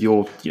surface of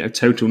your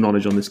total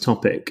knowledge on this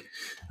topic.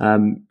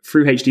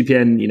 Through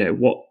HDPN,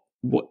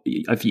 what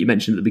you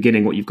mentioned at the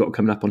beginning what you've got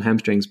coming up on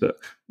hamstrings, but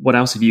what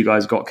else have you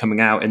guys got coming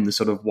out in the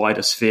sort of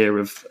wider sphere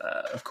of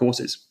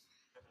courses?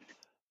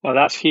 Well,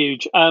 that's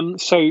huge.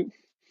 So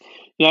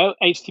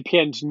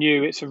HDPN's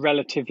new. It's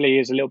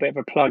is a little bit of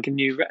a plug,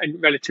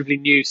 relatively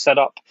new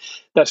setup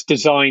that's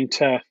designed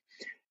to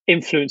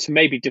influence and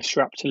maybe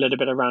disrupt a little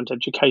bit around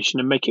education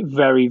and make it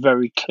very,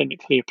 very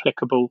clinically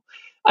applicable,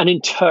 and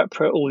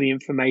interpret all the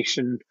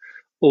information,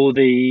 all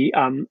the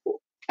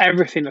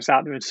everything that's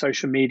out there in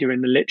social media,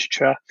 in the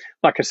literature.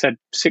 Like I said,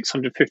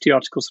 650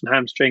 articles on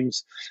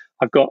hamstrings.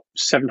 I've got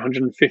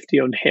 750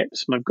 on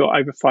hips, and I've got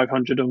over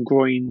 500 on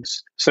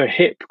groins. So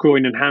hip,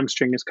 groin, and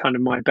hamstring is kind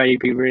of my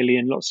baby, really,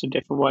 in lots of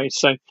different ways.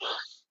 So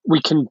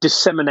we can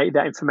disseminate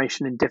that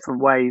information in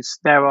different ways.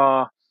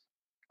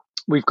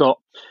 We've got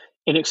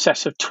in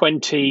excess of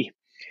 20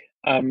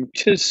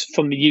 teachers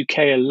from the UK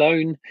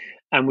alone,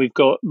 and we've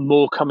got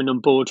more coming on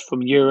board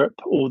from Europe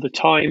all the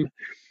time.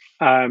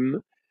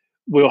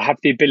 We'll have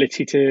the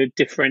ability to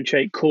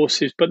differentiate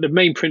courses, but the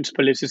main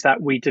principle is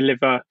that we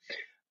deliver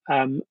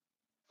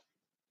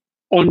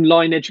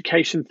online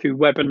education through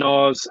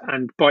webinars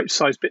and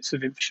bite-sized bits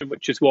of information,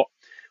 which is what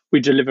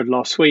we delivered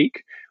last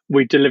week.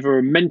 We deliver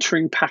a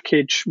mentoring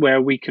package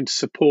where we can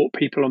support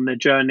people on their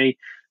journey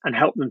and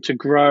help them to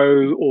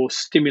grow or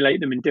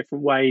stimulate them in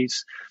different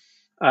ways.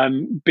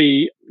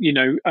 Be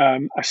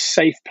a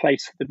safe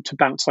place for them to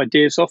bounce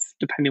ideas off,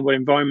 depending on what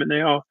environment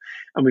they are.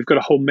 And we've got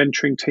a whole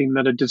mentoring team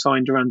that are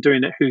designed around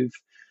doing it, who've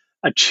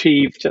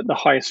achieved at the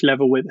highest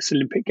level, whether it's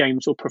Olympic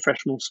Games or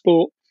professional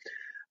sport.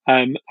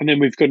 And then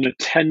we've got an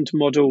attend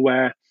model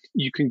where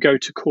you can go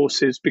to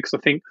courses, because I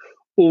think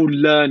all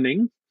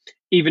learning,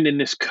 even in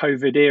this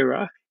COVID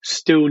era,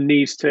 still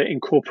needs to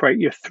incorporate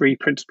your three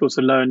principles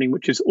of learning,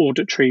 which is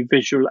auditory,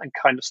 visual, and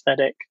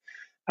kinesthetic.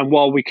 And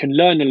while we can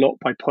learn a lot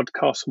by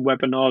podcasts and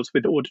webinars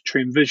with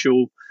auditory and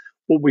visual,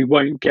 What we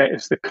won't get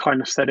is the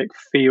kinesthetic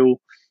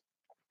feel.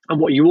 And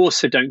what you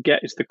also don't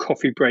get is the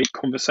coffee break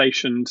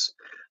conversations,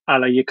 a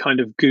la your kind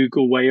of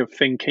Google way of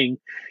thinking.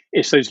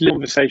 It's those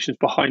conversations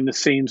behind the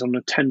scenes on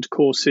attend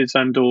courses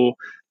and or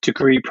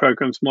degree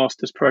programs,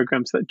 master's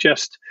programs that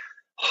just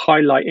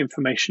highlight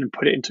information and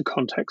put it into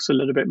context a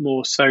little bit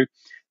more. So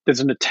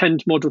there's an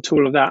attend model to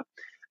all of that.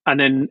 And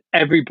then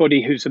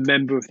everybody who's a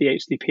member of the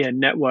HDPN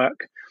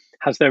network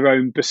has their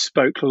own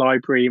bespoke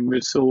library and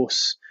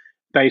resource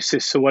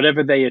basis. So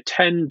whatever they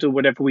attend or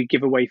whatever we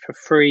give away for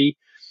free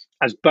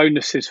as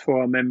bonuses for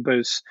our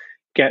members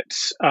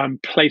gets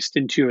placed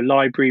into your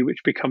library,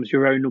 which becomes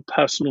your own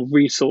personal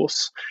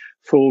resource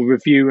for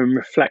review and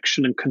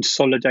reflection and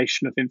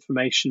consolidation of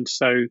information.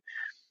 So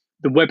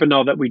the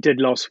webinar that we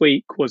did last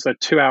week was a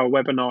 2-hour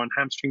webinar on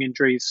hamstring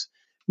injuries,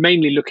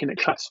 mainly looking at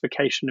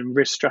classification and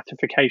risk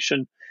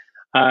stratification.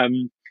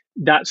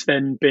 That's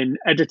then been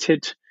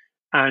edited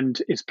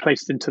and is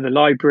placed into the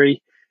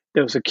library.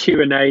 There was a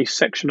Q&A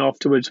section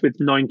afterwards with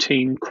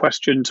 19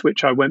 questions,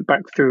 which I went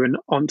back through and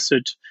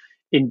answered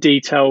in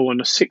detail on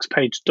a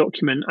 6-page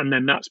document, and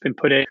then that's been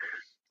put in.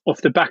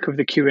 Off the back of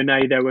the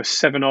Q&A, there were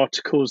 7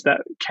 articles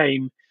that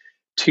came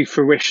to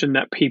fruition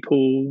that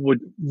people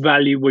would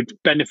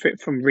benefit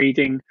from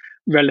reading,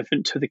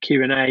 relevant to the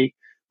Q&A,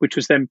 which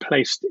was then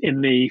placed in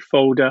the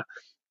folder.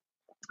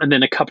 And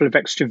then a couple of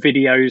extra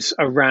videos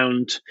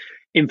around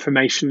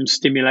information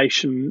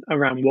stimulation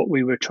around what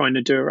we were trying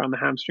to do around the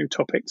hamstring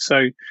topic.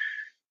 So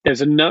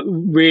there's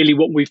really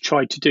what we've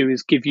tried to do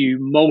is give you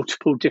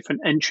multiple different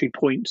entry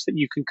points that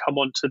you can come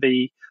onto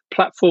the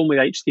platform with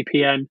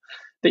HDPN,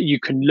 that you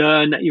can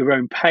learn at your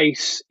own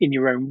pace, in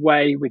your own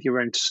way, with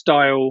your own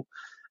style,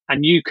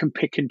 and you can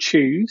pick and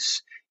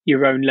choose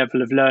your own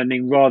level of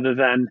learning rather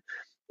than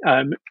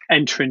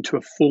enter into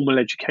a formal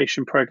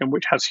education program,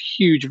 which has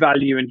huge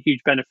value and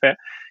huge benefit.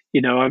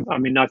 I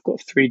mean, I've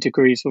got 3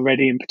 degrees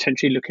already and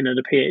potentially looking at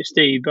a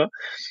PhD, but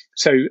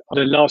so I'm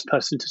the last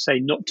person to say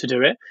not to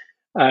do it.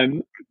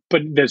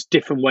 But there's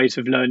different ways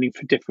of learning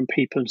for different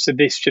people. And so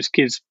this just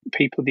gives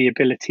people the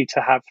ability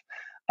to have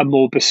a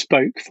more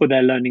bespoke for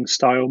their learning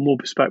style, more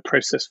bespoke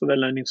process for their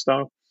learning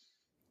style.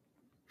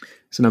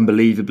 It's an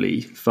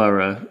unbelievably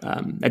thorough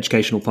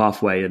educational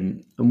pathway,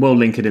 and we'll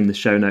link it in the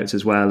show notes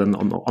as well and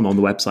on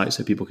the website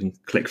so people can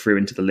click through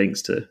into the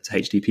links to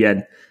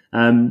HDPN.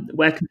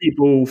 Where can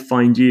people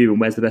find you, and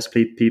where's the best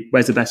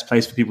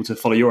place for people to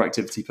follow your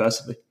activity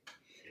personally?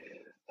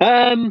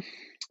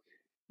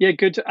 Yeah,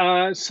 good.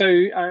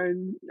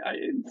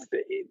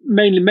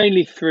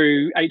 Mainly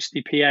through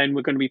HDPN,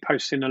 we're going to be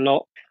posting a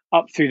lot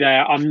up through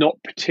there. I'm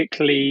not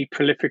particularly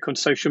prolific on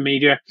social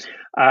media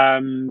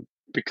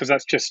because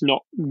that's just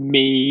not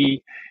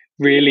me,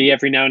 really.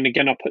 Every now and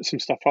again, I'll put some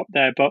stuff up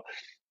there, but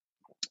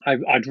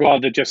I'd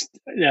rather just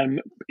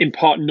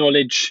impart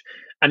knowledge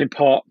and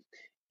impart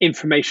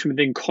information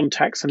within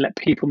context and let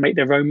people make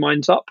their own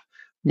minds up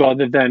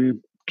rather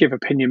than give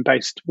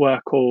opinion-based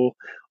work or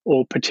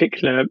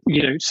particular,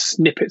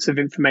 snippets of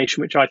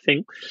information, which I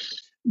think,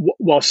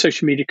 while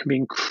social media can be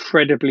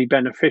incredibly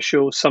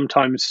beneficial,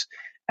 sometimes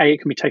A, it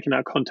can be taken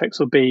out of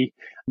context, or B,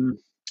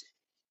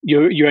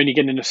 you're only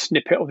getting a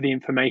snippet of the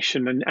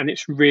information, and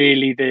it's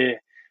really the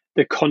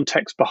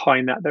context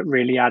behind that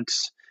really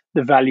adds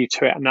the value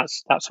to it, and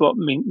that's what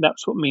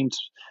means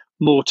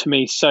more to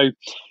me. So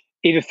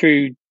either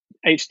through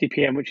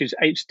HDPN, which is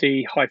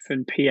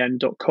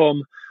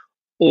hd-pn.com,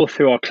 or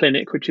through our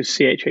clinic, which is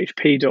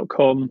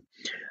chhp.com.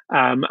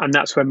 And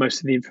that's where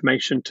most of the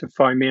information to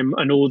find me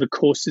and all the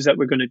courses that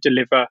we're going to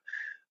deliver,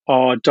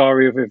 our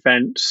diary of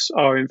events,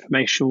 our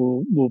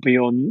information will be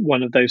on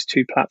one of those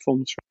 2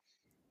 platforms.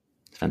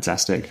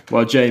 Fantastic.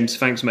 Well, James,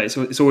 thanks, mate.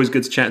 It's always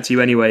good to chat to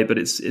you anyway, but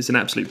it's an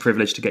absolute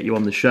privilege to get you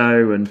on the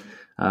show, and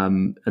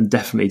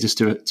definitely just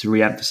to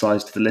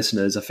re-emphasize to the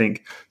listeners, I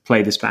think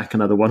play this back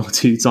another 1 or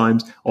 2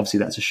 times. Obviously,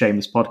 that's a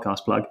shameless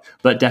podcast plug,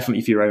 but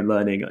definitely for your own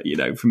learning,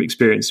 from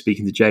experience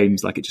speaking to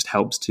James, like it just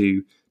helps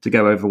to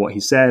go over what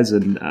he says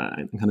and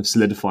kind of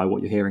solidify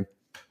what you're hearing.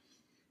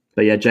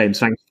 But yeah, James,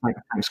 thanks for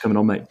coming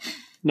on, mate.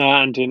 No,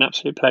 Andy, an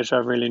absolute pleasure.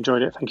 I've really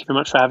enjoyed it. Thank you very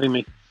much for having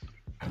me.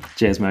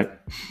 Cheers, mate.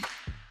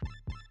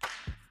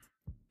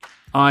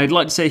 I'd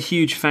like to say a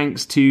huge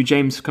thanks to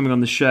James for coming on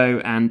the show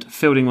and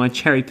fielding my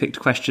cherry-picked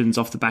questions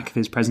off the back of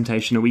his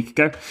presentation a week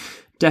ago.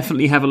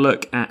 Definitely have a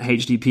look at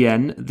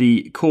HDPN.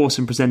 The course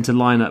and presenter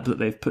lineup that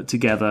they've put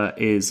together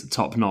is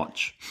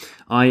top-notch.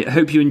 I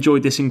hope you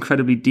enjoyed this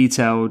incredibly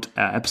detailed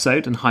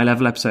episode and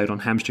high-level episode on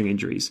hamstring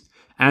injuries.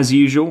 As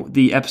usual,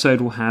 the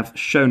episode will have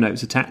show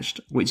notes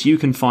attached, which you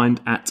can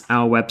find at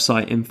our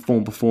website,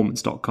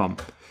 informperformance.com.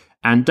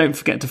 And don't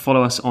forget to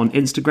follow us on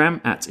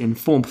Instagram at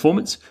Inform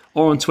Performance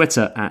or on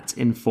Twitter at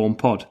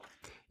InformPod.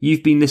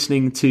 You've been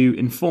listening to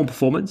Inform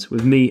Performance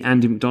with me,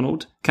 Andy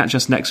McDonald. Catch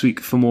us next week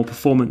for more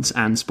performance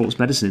and sports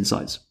medicine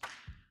insights.